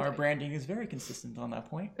Arabs. And Our branding is very consistent on that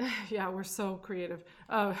point. yeah, we're so creative.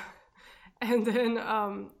 And then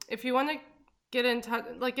if you want to get in touch,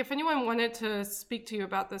 like, if anyone wanted to speak to you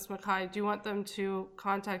about this, Makai, do you want them to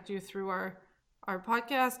contact you through our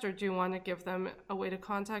podcast, or do you want to give them a way to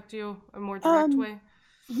contact you, a more direct way?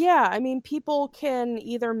 Yeah, I mean, people can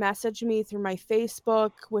either message me through my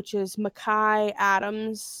Facebook, which is Makai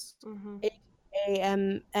Adams,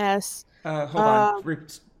 AMS. Hold on.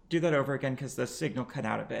 Do that over again because the signal cut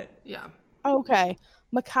out a bit. Yeah. Okay.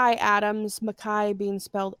 Makai Adams, Makai being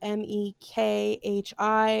spelled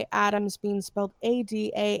Mekhi, Adams being spelled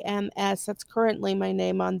Adams. That's currently my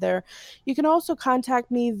name on there. You can also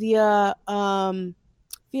contact me via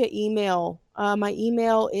email. My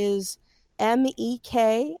email is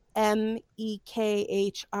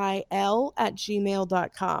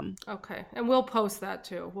mekmekhil@gmail.com. Okay, and we'll post that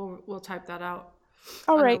too. We'll type that out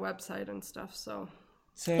All on right. the website and stuff. So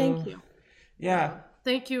Thank you. Yeah.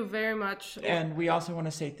 Thank you very much. And we also want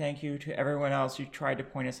to say thank you to everyone else who tried to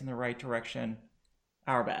point us in the right direction.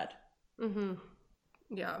 Our bad.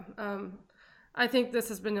 Yeah. I think this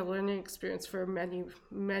has been a learning experience for many,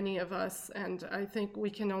 many of us, and I think we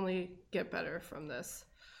can only get better from this.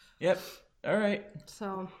 Yep. All right.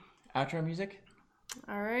 So Outro music?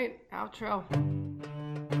 All right, outro.